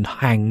executed and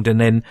hanged, and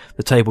then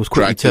the table's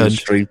quickly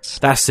turned.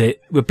 That's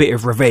it, a bit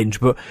of revenge.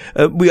 But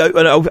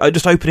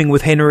just opening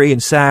with Henry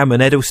and Sam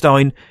and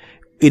Edelstein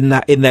in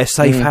their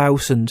safe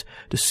house, and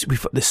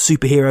we've got the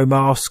superhero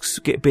masks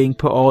being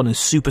put on, and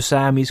Super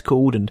Sam is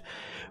called, and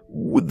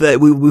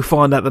we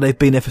find out that they've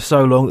been there for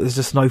so long that there's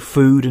just no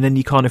food, and then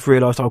you kind of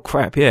realise, oh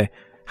crap, yeah,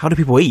 how do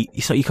people eat?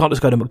 You can't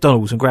just go to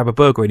McDonald's and grab a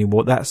burger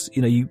anymore. That's,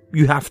 you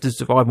have to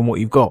survive on what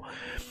you've got.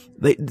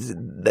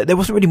 There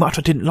wasn't really much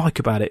I didn't like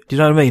about it. Do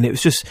you know what I mean? It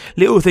was just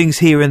little things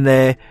here and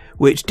there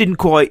which didn't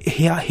quite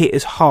hit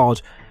as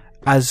hard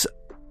as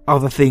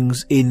other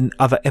things in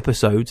other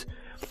episodes.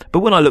 But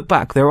when I look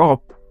back, there are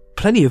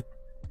plenty of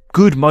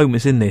good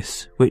moments in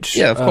this, which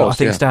of course, I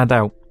think stand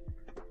out.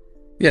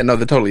 Yeah, no,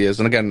 there totally is.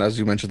 And again, as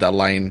you mentioned that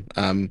line,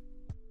 when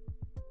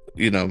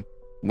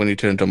you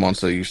turn into a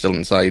monster, you're still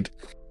inside.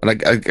 And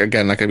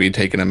again, that can be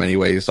taken in many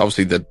ways.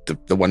 Obviously,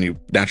 the one you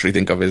naturally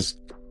think of is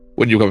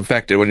when you become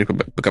infected, when you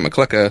become a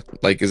clicker,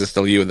 like, is it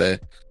still you there?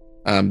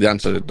 The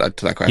answer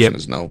to that question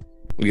is no,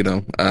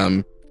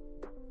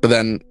 but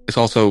then it's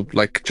also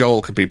like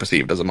Joel could be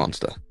perceived as a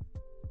monster.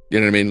 You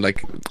know what I mean?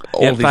 Like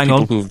all these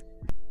people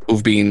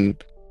who've been,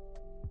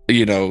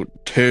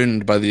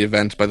 turned by the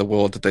events, by the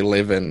world that they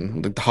live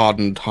in, the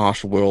hardened,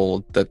 harsh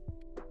world that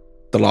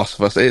The Last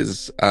of Us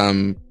is.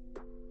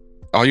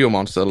 Are you a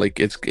monster? Like,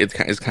 is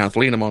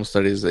Kathleen a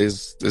monster?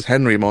 Is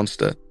Henry a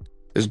monster?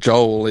 Is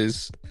Joel?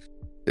 Is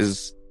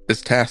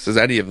Tess? Is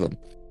any of them?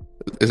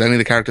 Is any of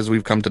the characters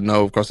we've come to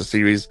know across the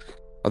series,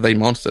 are they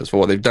monsters for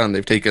what they've done?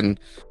 They've taken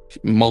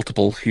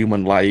multiple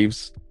human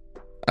lives.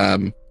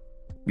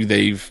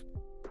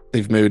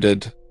 They've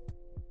murdered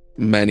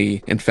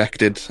many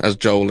infected, as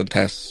Joel and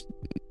Tess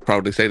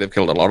proudly say. They've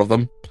killed a lot of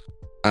them.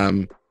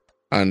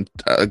 And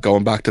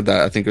going back to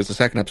that, I think it was the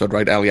second episode,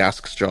 right? Ellie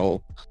asks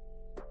Joel,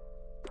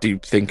 "Do you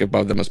think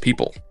about them as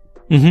people?"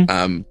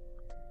 Mm-hmm.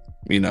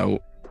 You know,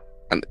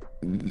 and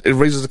it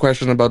raises the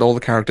question about all the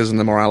characters and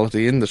the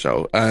morality in the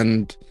show.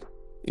 And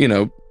you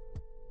know,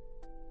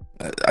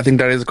 I think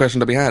that is a question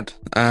to be had.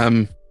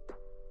 And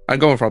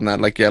going from that,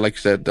 like you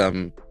said,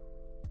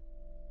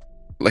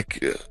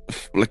 like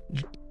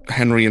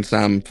Henry and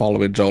Sam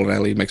following Joel and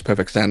Ellie makes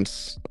perfect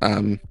sense.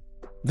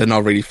 They're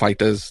not really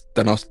fighters.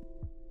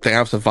 They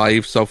have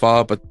survived so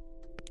far, but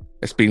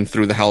it's been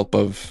through the help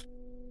of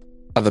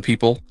other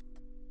people.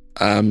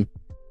 You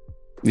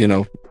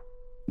know,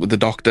 with the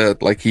doctor,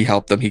 like, he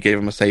helped them. He gave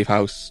them a safe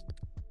house.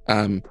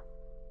 And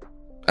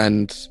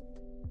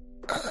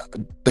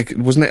like,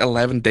 wasn't it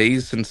 11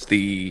 days since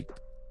Fedra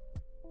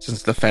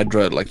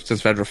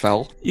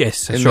fell?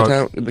 Yes, in right. the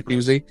town, in the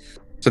QZ.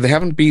 So they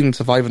haven't been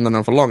surviving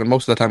there for long, and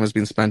most of the time has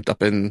been spent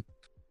up in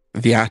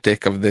the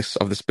attic of this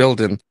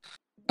building.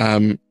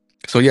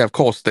 So yeah, of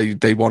course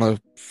they want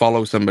to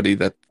follow somebody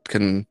that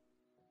can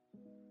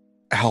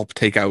help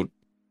take out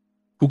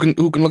who can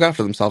look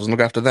after themselves and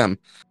look after them.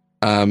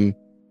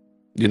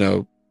 You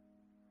know,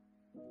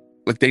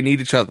 like, they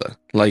need each other.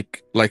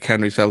 Like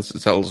Henry tells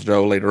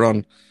Joe later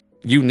on,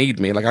 "You need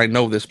me. Like, I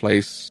know this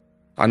place.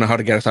 I know how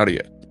to get us out of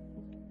here."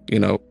 You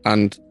know,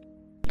 and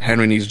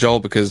Henry needs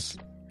Joel because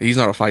he's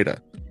not a fighter.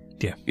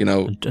 Yeah, you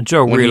know, and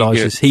Joel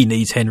realizes he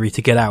needs Henry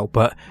to get out,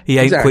 but he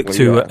ain't quick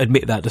to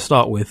admit that to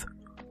start with.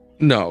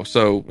 No,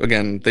 so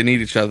again, they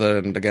need each other,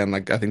 and again,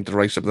 like, I think the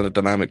relationship and the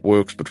dynamic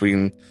works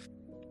between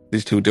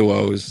these two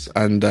duos,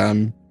 and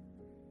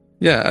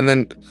yeah, and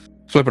then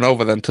flipping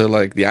over then to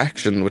like the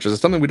action, which is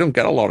something we don't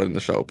get a lot in the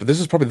show, but this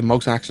is probably the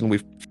most action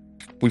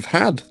we've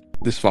had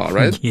this far,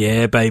 right?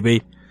 Yeah,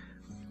 baby.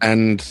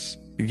 And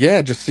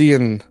yeah, just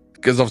seeing,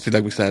 because obviously,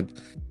 like we said,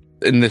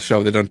 in this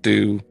show they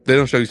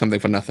don't show you something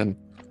for nothing.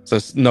 So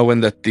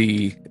knowing that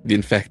the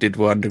infected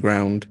were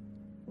underground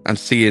and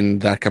seeing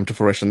that come to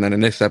fruition then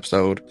in this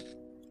episode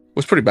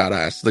was pretty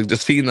badass. Like,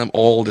 just seeing them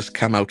all just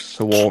come out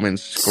swarming,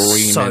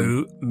 screaming.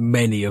 So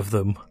many of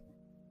them.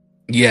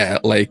 Yeah,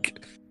 like,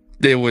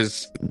 there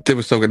was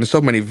so good. There's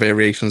so many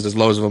variations. There's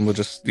loads of them were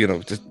just, you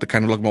know, just they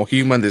kind of look more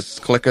human. There's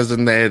clickers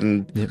in there,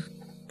 and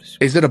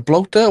is it a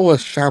bloater or a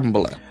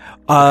shambler?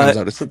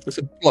 It's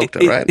a bloater,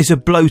 right? It's a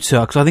bloater,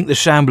 because I think the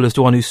shambler's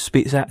the one who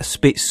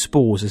spits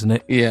spores, isn't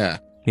it? Yeah.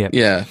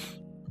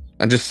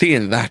 And just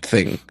seeing that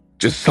thing,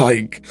 just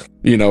like,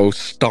 you know,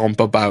 stomp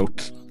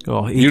about.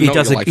 Oh, he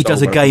does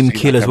a game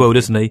kill as well,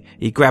 doesn't he?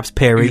 He grabs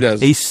Perry,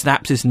 he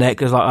snaps his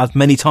neck. As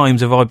many times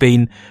have I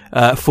been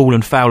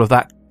fallen foul of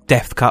that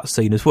death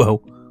cutscene as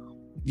well.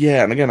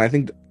 Yeah, and again, I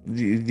think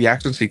the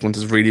action sequence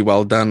is really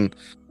well done.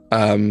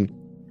 The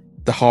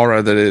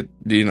horror that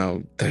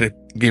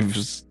it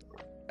gives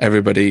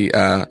everybody.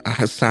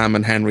 Has Sam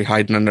and Henry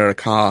hiding under a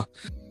car,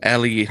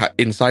 Ellie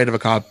inside of a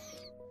car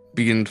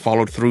being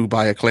followed through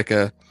by a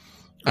clicker.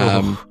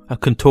 A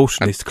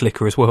contortionist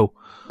clicker as well.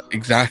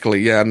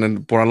 Exactly, yeah. And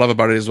then what I love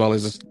about it as well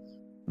is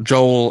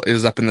Joel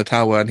is up in the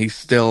tower and he's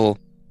still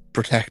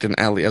protecting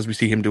Ellie, as we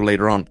see him do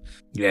later on.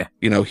 Yeah.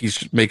 You know,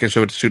 he's making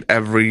sure to shoot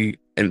every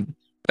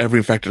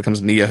infected that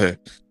comes near her.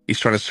 He's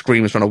trying to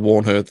scream, he's trying to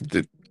warn her that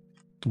the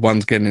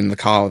one's getting in the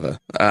car with her.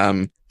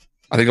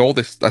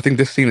 I think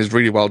this scene is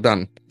really well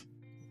done.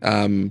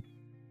 In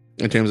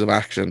terms of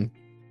action.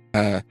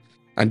 And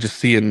just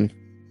seeing,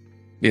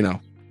 you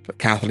know,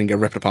 Kathleen get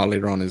ripped apart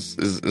later on is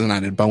an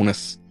added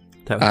bonus.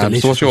 That was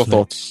delicious, so what's your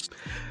thoughts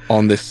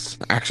on this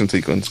action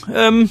sequence?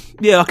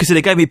 Yeah, like I said,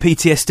 it gave me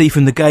PTSD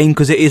from the game,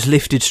 because it is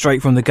lifted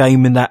straight from the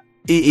game in that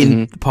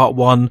in part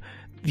one,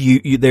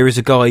 there is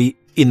a guy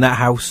in that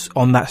house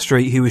on that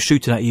street who is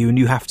shooting at you, and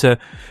you have to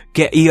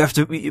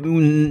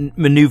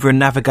maneuver and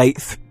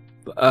navigate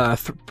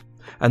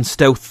and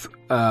stealth,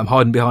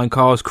 hiding behind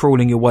cars,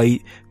 crawling your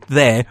way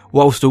there,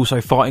 whilst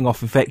also fighting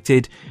off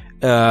infected.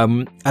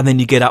 And then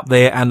you get up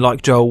there, and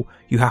like Joel,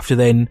 you have to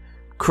then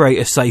create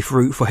a safe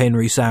route for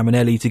Henry, Sam and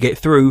Ellie to get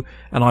through,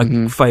 and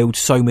I failed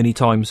so many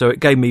times, so it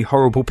gave me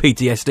horrible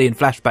PTSD and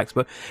flashbacks.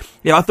 But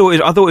yeah, I thought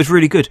it was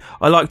really good.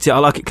 I liked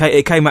it.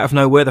 It came out of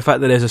nowhere. The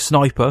fact that there's a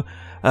sniper,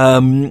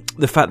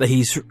 the fact that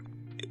he's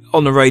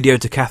on the radio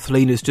to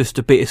Kathleen is just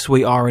a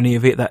bittersweet irony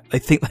of it, that they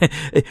think that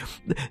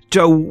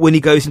Joel, when he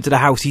goes into the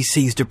house, he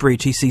sees the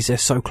bridge, he sees they're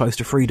so close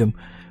to freedom,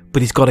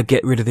 but he's got to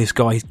get rid of this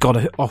guy, he's got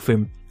to off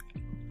him.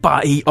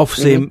 But he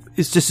offs him.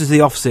 It's just as he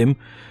offs him,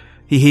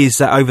 he hears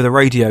that over the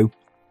radio,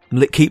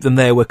 keep them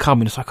there, we're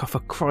coming. It's like, oh, for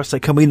Christ's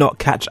sake, can we not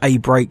catch a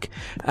break?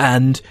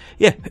 And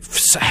yeah,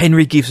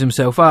 Henry gives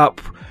himself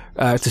up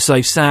to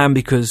save Sam,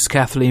 because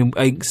Kathleen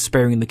ain't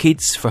sparing the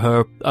kids for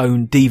her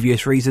own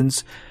devious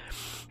reasons.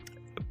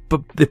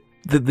 But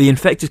the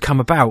infected come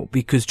about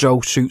because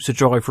Joel shoots a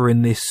driver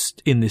in this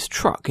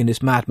truck, in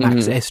this Mad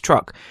Max S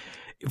truck.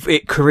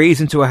 It careers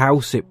into a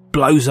house, it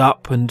blows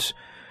up, and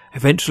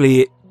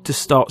eventually it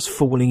just starts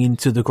falling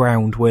into the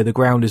ground, where the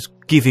ground is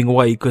giving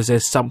way because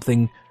there's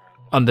something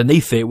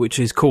underneath it which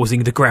is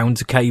causing the ground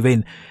to cave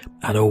in,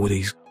 and all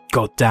these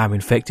goddamn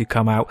infected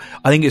come out.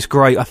 I think it's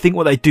great. I think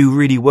what they do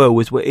really well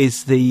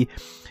is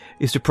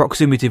is the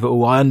proximity of it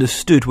all. I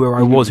understood where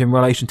I was in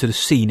relation to the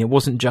scene. It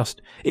wasn't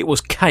just, it was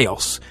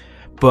chaos.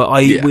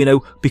 But you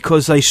know,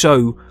 because they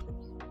show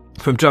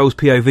from Joel's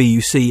POV,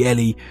 you see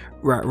Ellie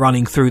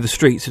running through the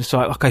streets. And it's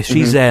like, okay,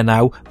 she's there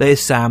now.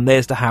 There's Sam.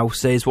 There's the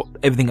house. There's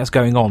everything that's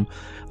going on.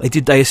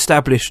 They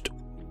established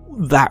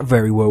that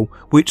very well,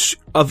 which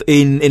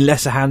in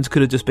lesser hands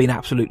could have just been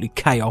absolutely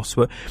chaos.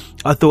 But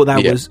I thought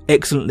that was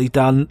excellently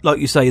done. Like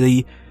you say,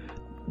 the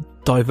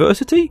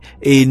diversity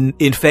in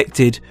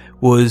Infected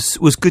was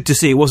good to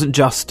see. It wasn't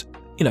just,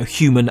 you know,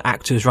 human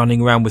actors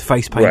running around with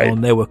face paint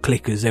on. There were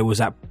clickers. There was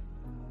that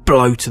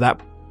blow to that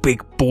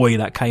big boy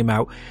that came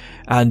out,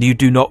 and you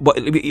do not.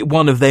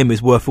 One of them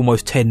is worth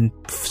almost 10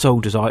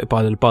 soldiers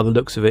by the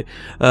looks of it.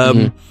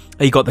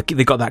 They got the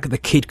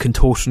kid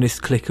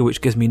contortionist clicker,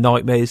 which gives me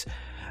nightmares.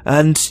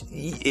 And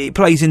it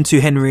plays into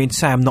Henry and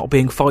Sam not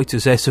being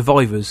fighters; they're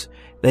survivors.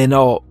 They're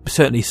not.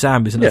 Certainly,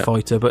 Sam isn't a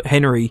fighter, but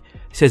Henry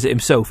says it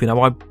himself. You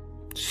know,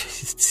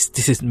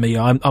 this isn't me.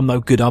 I'm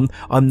no good. I'm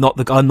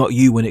not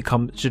you when it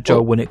comes to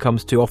Joel. When it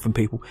comes to often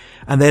people,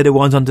 and they're the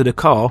ones under the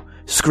car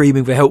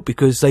screaming for help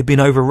because they've been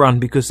overrun.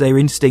 Because their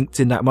instinct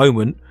in that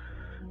moment,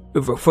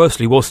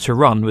 firstly, was to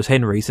run, was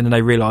Henry's, and then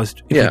they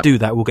realised if we do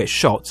that, we'll get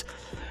shot.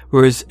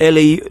 Whereas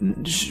Ellie,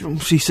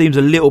 she seems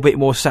a little bit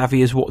more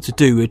savvy as what to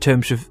do in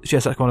terms of, she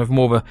has that kind of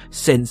more of a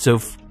sense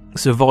of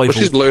survival. Well,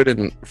 she's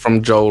learning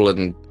from Joel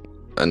and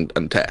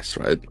Tess,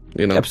 right?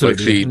 You know,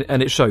 absolutely, like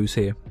and it shows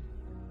here.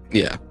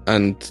 Yeah,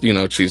 and you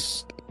know, she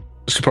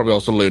probably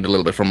also learned a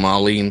little bit from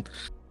Marlene,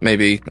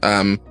 maybe,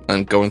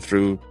 and going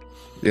through,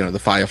 you know, the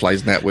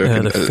Fireflies network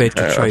and the Fed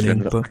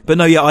training. But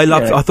no,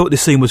 I thought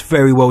this scene was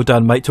very well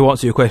done, mate. To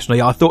answer your question,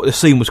 I thought the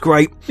scene was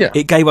great. Yeah.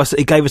 It gave us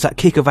that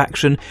kick of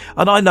action,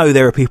 and I know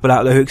there are people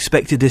out there who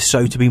expected this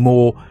show to be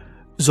more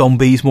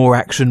zombies, more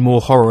action, more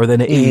horror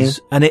than it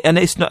is, and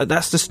it's not.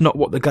 That's just not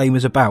what the game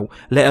is about,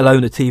 let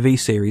alone a TV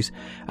series.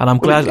 And I'm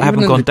glad I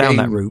haven't gone down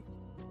that route.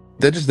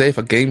 They're just there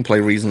for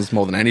gameplay reasons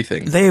more than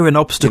anything. They're an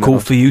obstacle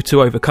for you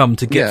to overcome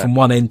to get from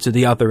one end to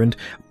the other.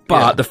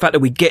 But the fact that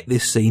we get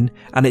this scene,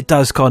 and it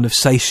does kind of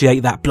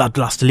satiate that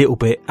bloodlust a little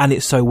bit, and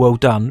it's so well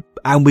done.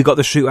 And we got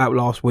the shootout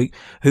last week.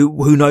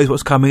 Who knows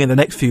what's coming in the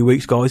next few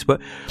weeks, guys.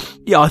 But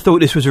yeah, I thought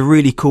this was a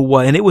really cool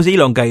way. And it was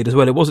elongated as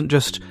well. It wasn't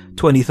just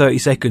 20, 30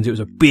 seconds. It was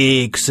a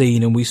big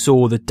scene, and we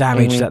saw the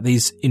damage that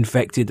these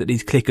infected, that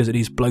these clickers, that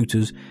these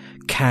bloaters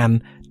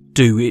can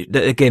do. It,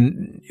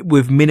 again,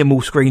 with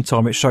minimal screen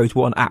time, it shows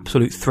what an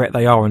absolute threat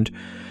they are, and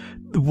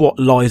what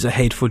lies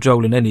ahead for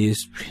Joel and Ellie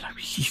is,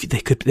 you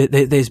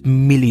know, there's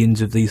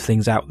millions of these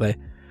things out there,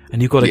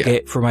 and you've got to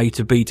get from A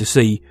to B to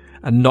C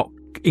and not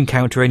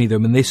encounter any of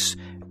them. And this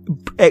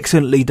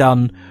excellently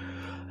done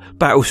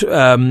chaos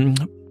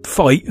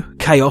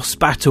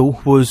battle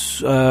was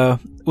the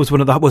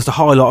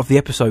highlight of the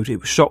episode. It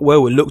was shot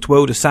well, it looked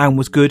well, the sound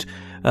was good,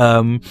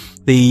 the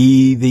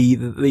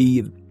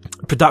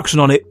production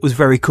on it was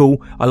very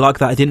cool. I like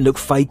that. It didn't look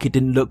fake. It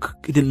didn't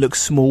look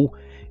small.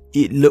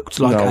 It looked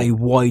like a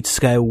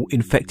wide-scale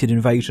infected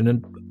invasion,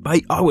 and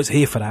I was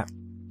here for that.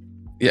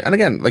 Yeah, and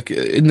again, like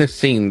in this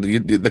scene, the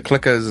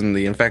clickers and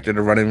the infected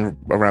are running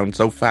around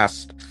so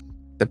fast,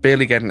 they're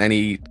barely getting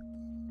any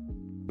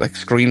like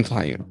screen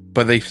time,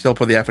 but they still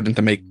put the effort in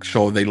to make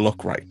sure they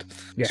look right.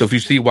 Yeah. So if you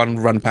see one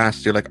run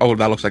past, you're like, oh,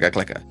 that looks like a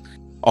clicker.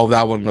 Oh,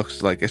 that one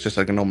looks like it's just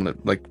like a normal,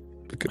 like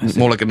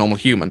more like a normal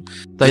human.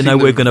 They know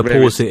we're going to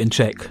pause it and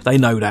check. They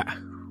know that.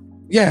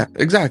 Yeah,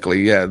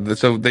 exactly. Yeah,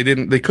 so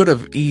they could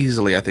have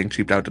easily, I think,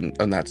 cheaped out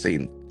on that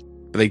scene,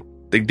 but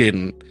they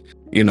didn't.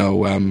 You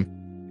know,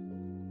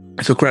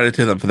 so credit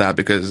to them for that,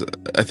 because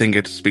I think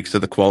it speaks to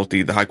the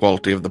high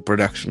quality of the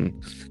production.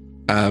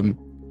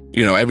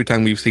 You know, every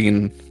time we've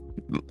seen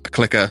a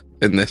clicker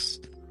in this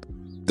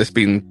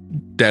been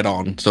dead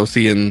on. So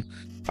seeing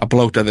a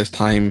bloater this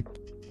time,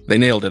 they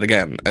nailed it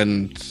again,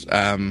 and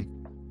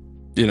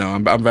you know,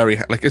 I'm very,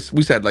 like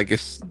we said, like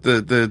it's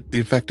the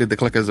infected, the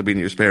clickers have been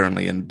used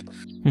sparingly, and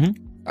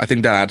I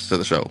think that adds to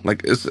the show.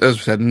 Like as we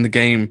said, in the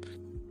game,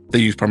 they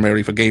use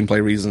primarily for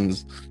gameplay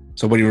reasons.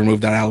 So when you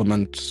remove that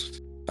element,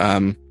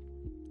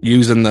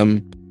 using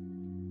them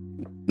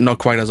not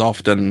quite as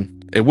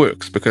often, it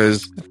works,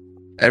 because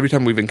every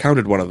time we've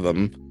encountered one of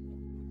them,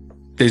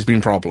 there's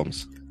been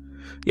problems.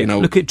 Yeah, you know,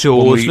 look at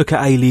Jaws, look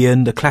at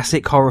Alien, the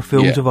classic horror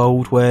films of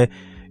old, where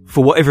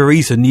for whatever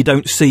reason you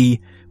don't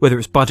see, whether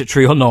it's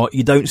budgetary or not,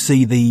 you don't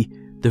see the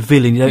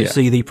villain, you don't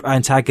see the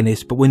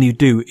antagonist, but when you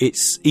do,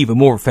 it's even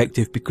more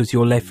effective because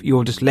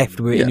you're just left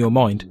with it in your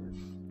mind.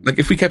 Like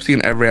if we kept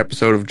seeing every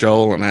episode of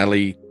Joel and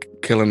Ellie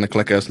killing the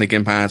clicker,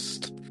 sneaking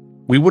past,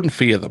 we wouldn't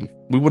fear them.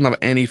 We wouldn't have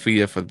any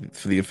fear for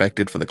the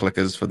infected, for the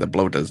clickers, for the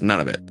bloaters, none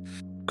of it,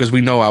 because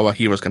we know our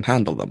heroes can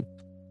handle them.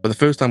 But the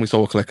first time we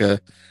saw a clicker,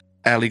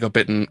 Ellie got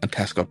bitten and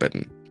Tess got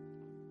bitten.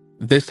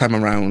 This time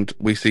around,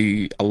 we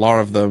see a lot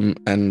of them,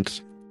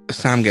 and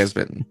Sam gets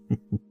bitten,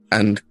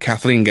 and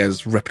Kathleen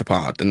gets ripped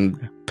apart,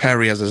 and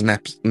Perry has his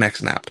neck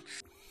snapped.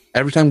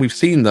 Every time we've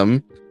seen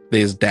them,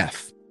 there's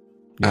death.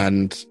 Yeah.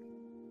 And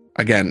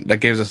again, that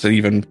gives us an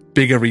even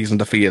bigger reason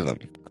to fear them.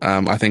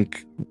 I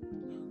think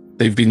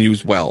they've been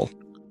used well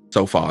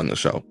so far in the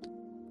show.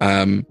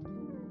 And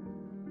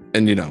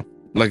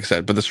like I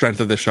said, but the strength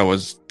of this show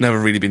has never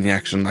really been the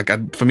action.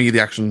 Like, for me, the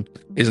action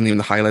isn't even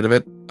the highlight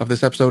of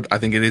this episode. I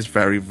think it is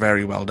very,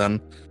 very well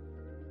done,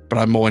 but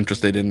I'm more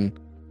interested in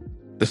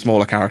the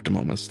smaller character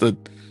moments, the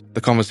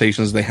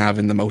conversations they have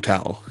in the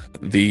motel,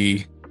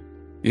 the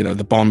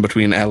bond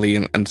between Ellie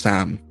and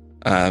Sam.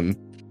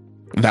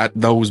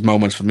 Those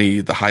moments for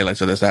me, the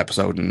highlights of this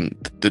episode, and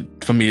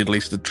for me at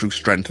least, the true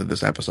strength of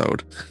this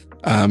episode.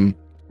 And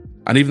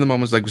even the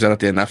moments, like we said at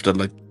the end,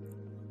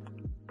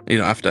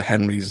 after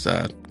Henry's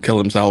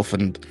killed himself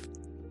and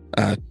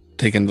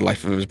taken the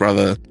life of his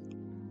brother,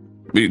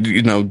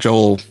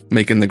 Joel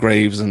making the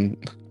graves, and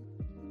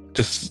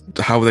just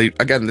how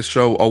this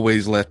show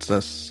always lets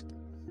us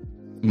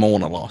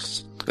mourn a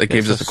loss. It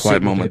gives us a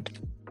quiet moment.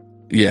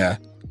 Yeah.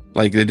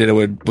 Like they did it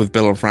with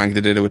Bill and Frank,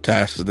 they did it with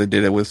Tess, they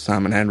did it with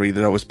Sam and Henry.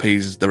 That always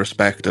pays the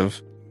respect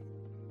of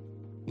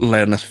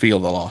letting us feel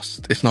the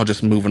loss. It's not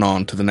just moving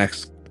on to the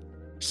next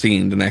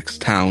scene, the next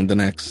town, the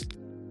next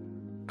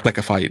click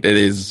a fight. It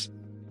is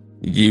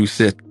you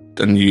sit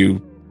and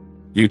you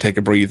take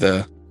a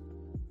breather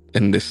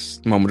in this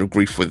moment of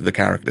grief with the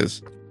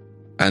characters.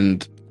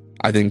 And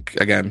I think,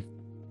 again,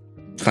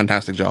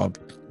 fantastic job.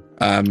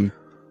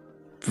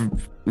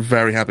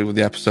 Very happy with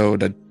the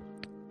episode.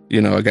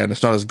 Again,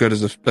 it's not as good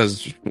as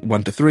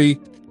 1 to 3,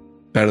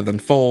 better than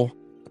 4.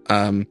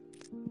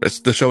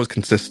 The show is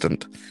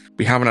consistent.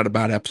 We haven't had a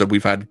bad episode.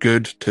 We've had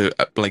good to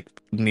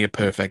near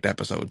perfect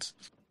episodes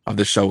of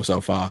this show so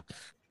far,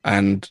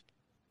 and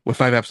we're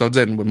 5 episodes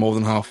in. We're more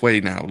than halfway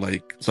now.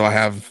 So I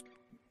have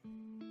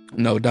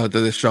no doubt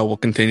that this show will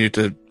continue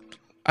to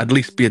at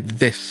least be at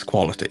this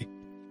quality.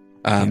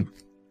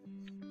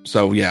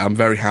 So yeah, I'm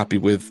very happy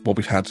with what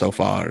we've had so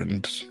far,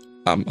 and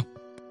I'm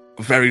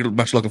very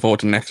much looking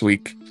forward to next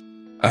week.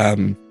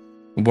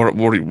 What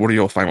are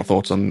your final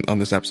thoughts on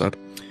this episode?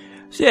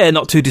 So yeah,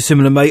 not too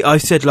dissimilar, mate. I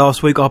said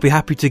last week I'll be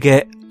happy to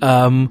get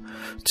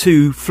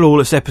 2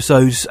 flawless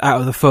episodes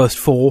out of the first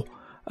 4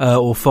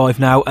 or 5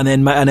 now, and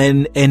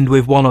then end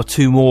with 1 or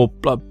 2 more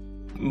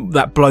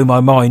that blow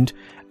my mind,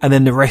 and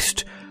then the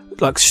rest,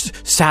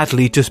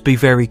 sadly, just be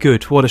very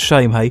good. What a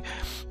shame, hey.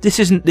 This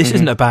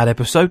isn't a bad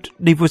episode.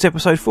 Neither was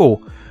episode 4.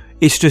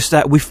 It's just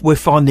that we're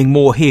finding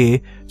more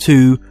here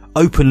to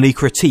openly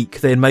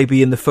critique than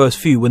maybe in the first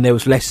few, when there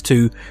was less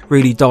to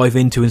really dive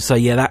into and say,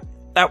 yeah,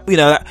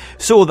 that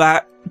saw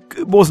that,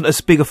 wasn't as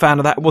big a fan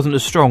of that, wasn't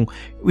as strong.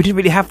 We didn't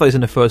really have those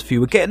in the first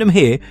few. We're getting them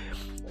here,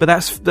 but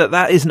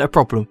that isn't a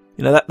problem.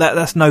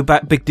 That's no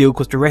big deal,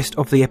 because the rest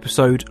of the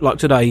episode, like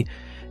today,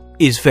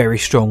 is very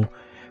strong.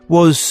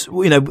 Was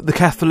the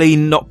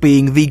Kathleen not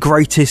being the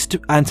greatest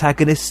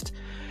antagonist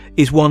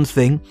is one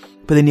thing,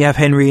 but then you have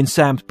Henry and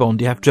Sam's bond.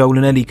 You have Joel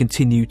and Ellie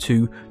continue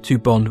to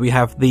bond. We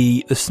have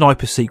the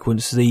sniper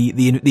sequence,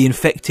 the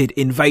infected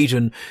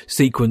invasion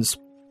sequence.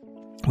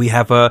 We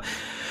have the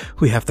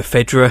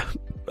Fedra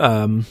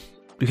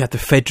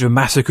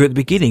massacre at the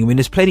beginning. I mean,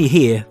 there's plenty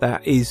here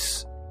that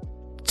is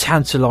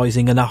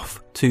tantalising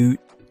enough to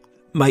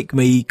make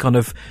me kind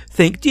of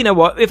think, do you know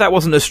what? If that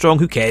wasn't as strong,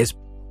 who cares?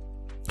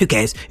 Who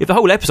cares? If the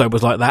whole episode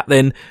was like that,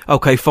 then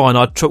okay, fine,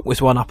 I'd chalk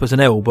this one up as an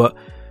L, but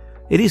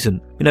it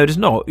isn't. It's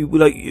not.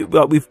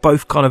 Like we've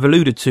both kind of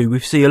alluded to, we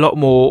see a lot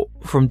more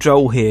from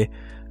Joel here.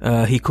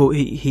 He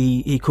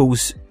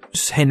calls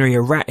Henry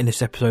a rat in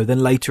this episode, then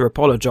later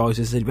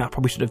apologises. I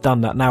probably should have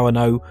done that. Now I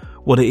know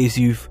what it is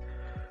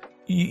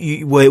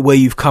where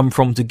you've come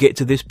from to get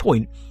to this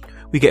point.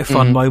 We get a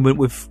fun moment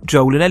with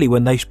Joel and Ellie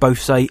when they both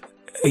say,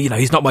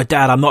 he's not my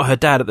dad, I'm not her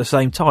dad, at the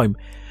same time.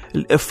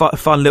 A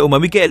fun little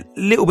moment. We get a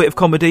little bit of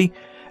comedy,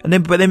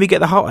 but then we get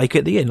the heartache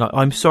at the end. Like,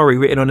 I'm sorry,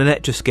 written on an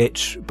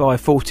Etch-a-Sketch by a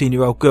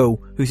 14-year-old girl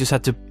who's just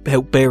had to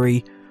help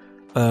bury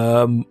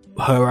her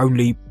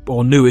only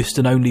or newest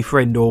and only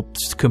friend or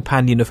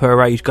companion of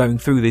her age, going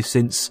through this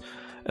since,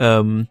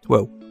 for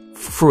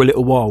a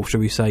little while, shall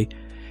we say.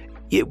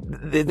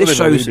 This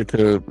shows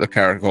to a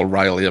character called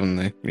Riley, haven't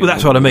they? Well,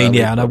 that's what I mean,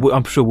 yeah, and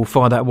I'm sure we'll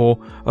find out more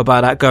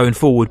about that going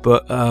forward,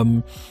 but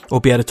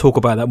or be able to talk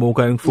about that more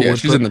going forward. Yeah,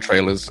 she's in the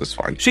trailers, that's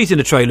fine. She's in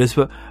the trailers,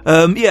 but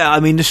yeah, I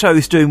mean, the show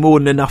is doing more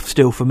than enough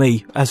still for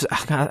me, as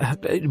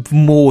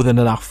more than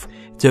enough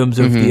in terms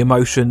of the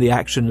emotion, the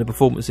action, and the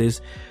performances,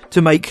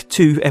 to make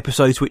 2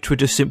 episodes which were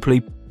just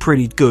simply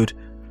pretty good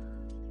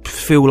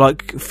feel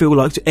like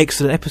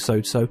excellent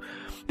episodes. So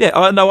yeah,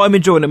 I'm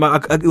enjoying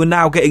it. We're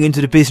now getting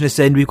into the business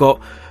end. We've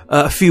got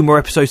a few more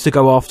episodes to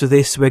go after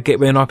this. We're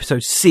on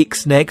episode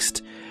 6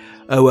 next.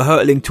 We're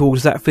hurtling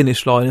towards that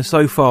finish line, and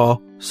so far,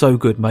 so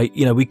good, mate.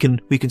 We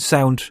can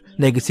sound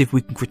negative,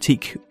 we can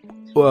critique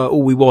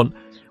all we want.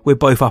 We're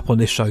both up on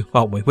this show,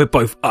 aren't we? We're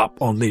both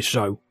up on this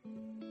show.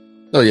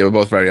 Oh yeah, we're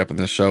both very up on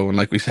this show, and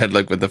like we said,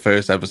 with the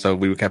first episode,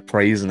 we kept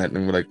praising it,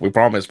 and we're like, we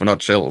promise we're not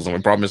chills, and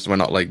we promise we're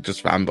not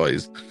just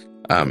fanboys.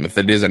 If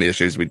there is any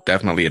issues, we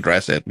definitely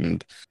address it,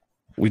 and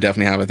we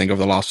definitely have, I think,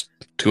 over the last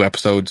 2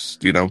 episodes,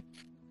 again,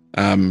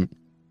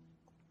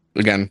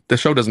 the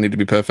show doesn't need to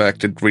be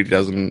perfect. It really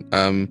doesn't.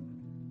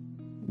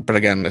 But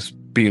again, it's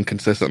being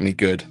consistently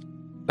good.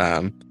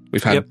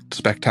 We've had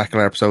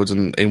spectacular episodes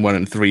in 1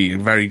 and 3, a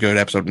very good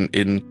episode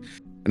in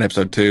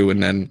episode 2,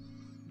 and then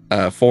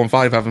 4 and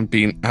 5 haven't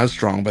been as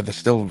strong, but they're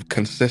still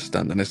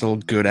consistent and they're still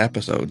good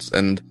episodes.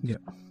 And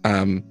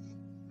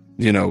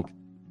you know,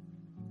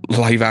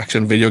 live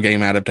action video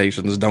game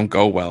adaptations don't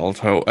go well.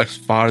 So as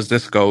far as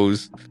this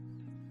goes,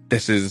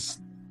 this is,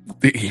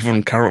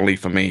 even currently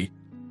for me,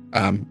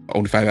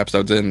 only 5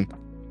 episodes in,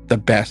 the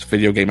best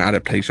video game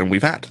adaptation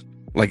we've had,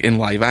 like in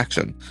live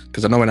action.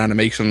 Because I know in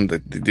animation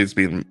there's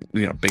been,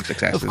 you know, big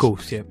successes, of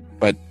course, yeah.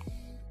 But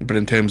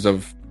in terms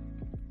of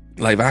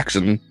live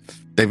action,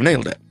 they've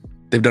nailed it.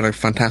 They've done a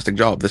fantastic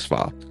job this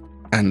far,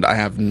 and I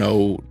have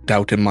no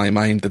doubt in my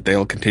mind that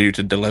they'll continue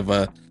to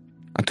deliver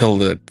until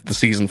the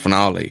season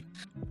finale.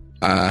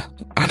 And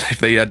if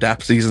they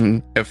adapt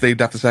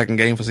the second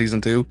game for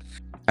season 2,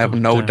 I have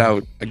no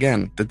doubt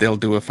again that they'll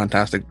do a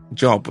fantastic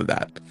job with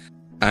that.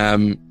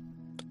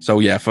 So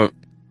yeah, for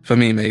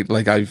me, mate,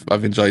 like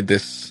I've enjoyed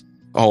this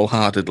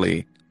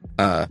wholeheartedly.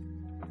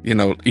 You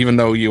know, even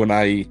though you and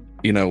I,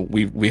 you know,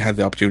 we had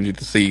the opportunity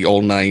to see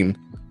all 9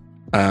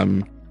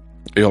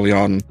 early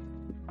on,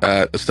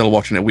 still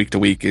watching it week to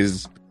week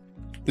is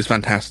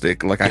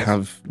fantastic. Like I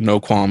have no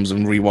qualms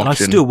in rewatching. And I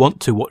still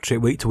want to watch it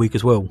week to week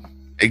as well.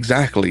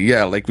 Exactly,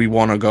 yeah. Like we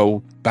want to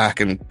go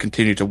back and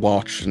continue to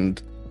watch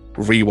and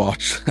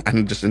rewatch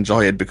and just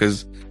enjoy it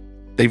because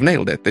they've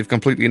nailed it. They've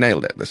completely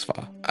nailed it this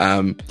far.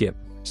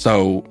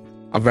 So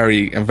I'm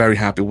very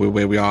happy with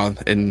where we are.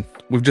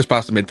 We've just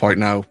passed the midpoint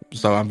now,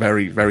 so I'm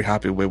very, very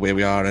happy with where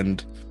we are.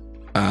 And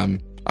I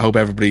hope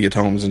everybody at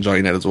home is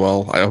enjoying it as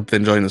well. I hope they're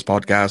enjoying this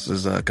podcast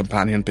as a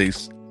companion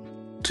piece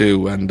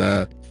too. And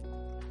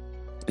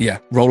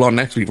roll on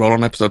next week. Roll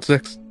on episode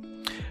 6.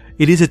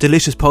 It is a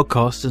delicious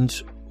podcast,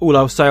 and all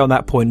I'll say on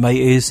that point,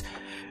 mate, is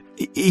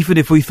even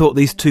if we thought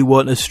these 2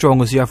 weren't as strong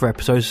as the other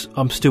episodes,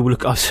 I've still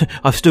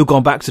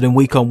gone back to them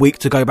week on week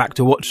to go back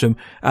to watch them,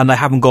 and they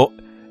haven't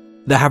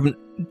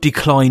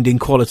declined in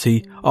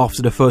quality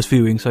after the first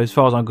viewing. So as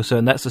far as I'm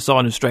concerned, that's a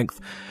sign of strength.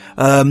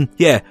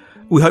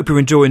 We hope you're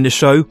enjoying the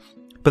show,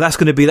 but that's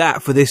going to be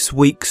that for this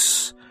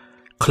week's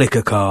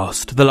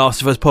Clickercast, The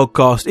Last of Us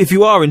podcast. If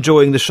you are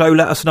enjoying the show,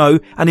 let us know.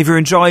 And if you're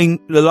enjoying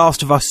The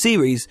Last of Us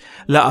series,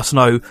 let us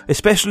know.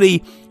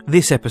 Especially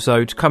this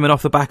episode, coming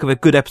off the back of a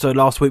good episode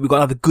last week. We've got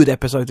another good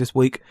episode this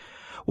week.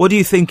 What are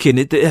you thinking?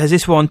 Has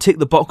this one ticked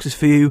the boxes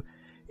for you?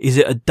 Is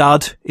it a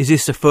dud? Is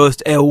this the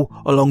first L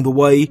along the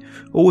way?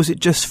 Or was it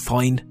just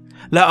fine?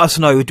 Let us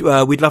know.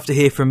 We'd love to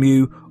hear from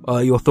you,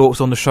 your thoughts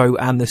on the show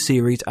and the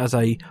series as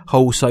a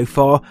whole so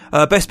far.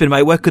 Bespin,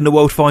 mate, where can the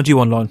world find you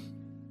online?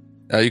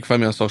 You can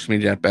find me on social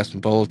media at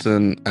Bespin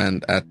Bulletin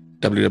and at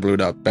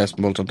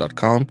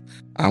www.bespinbulletin.com.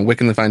 And where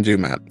can they find you,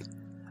 Matt?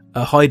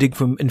 Hiding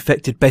from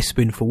infected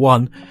Bespin for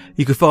one.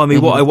 You can find me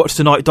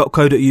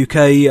whatIwatched.tonight.co.uk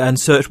and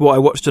search What I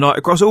Watched Tonight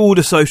across all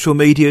the social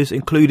medias,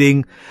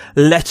 including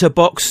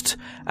Letterboxd.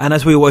 And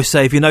as we always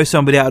say, if you know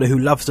somebody out there who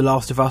loves The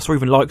Last of Us or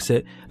even likes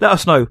it, let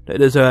us know.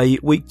 There's a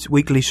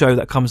weekly show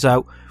that comes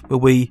out where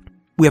we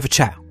have a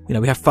chat. You know,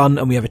 we have fun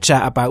and we have a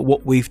chat about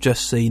what we've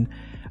just seen,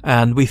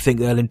 and we think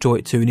they'll enjoy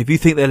it too. And if you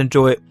think they'll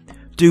enjoy it,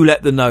 do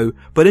let them know.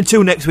 But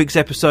until next week's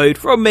episode,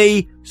 from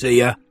me, see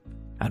ya,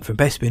 and from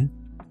Bespin,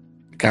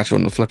 catch you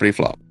on the flippity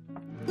flop.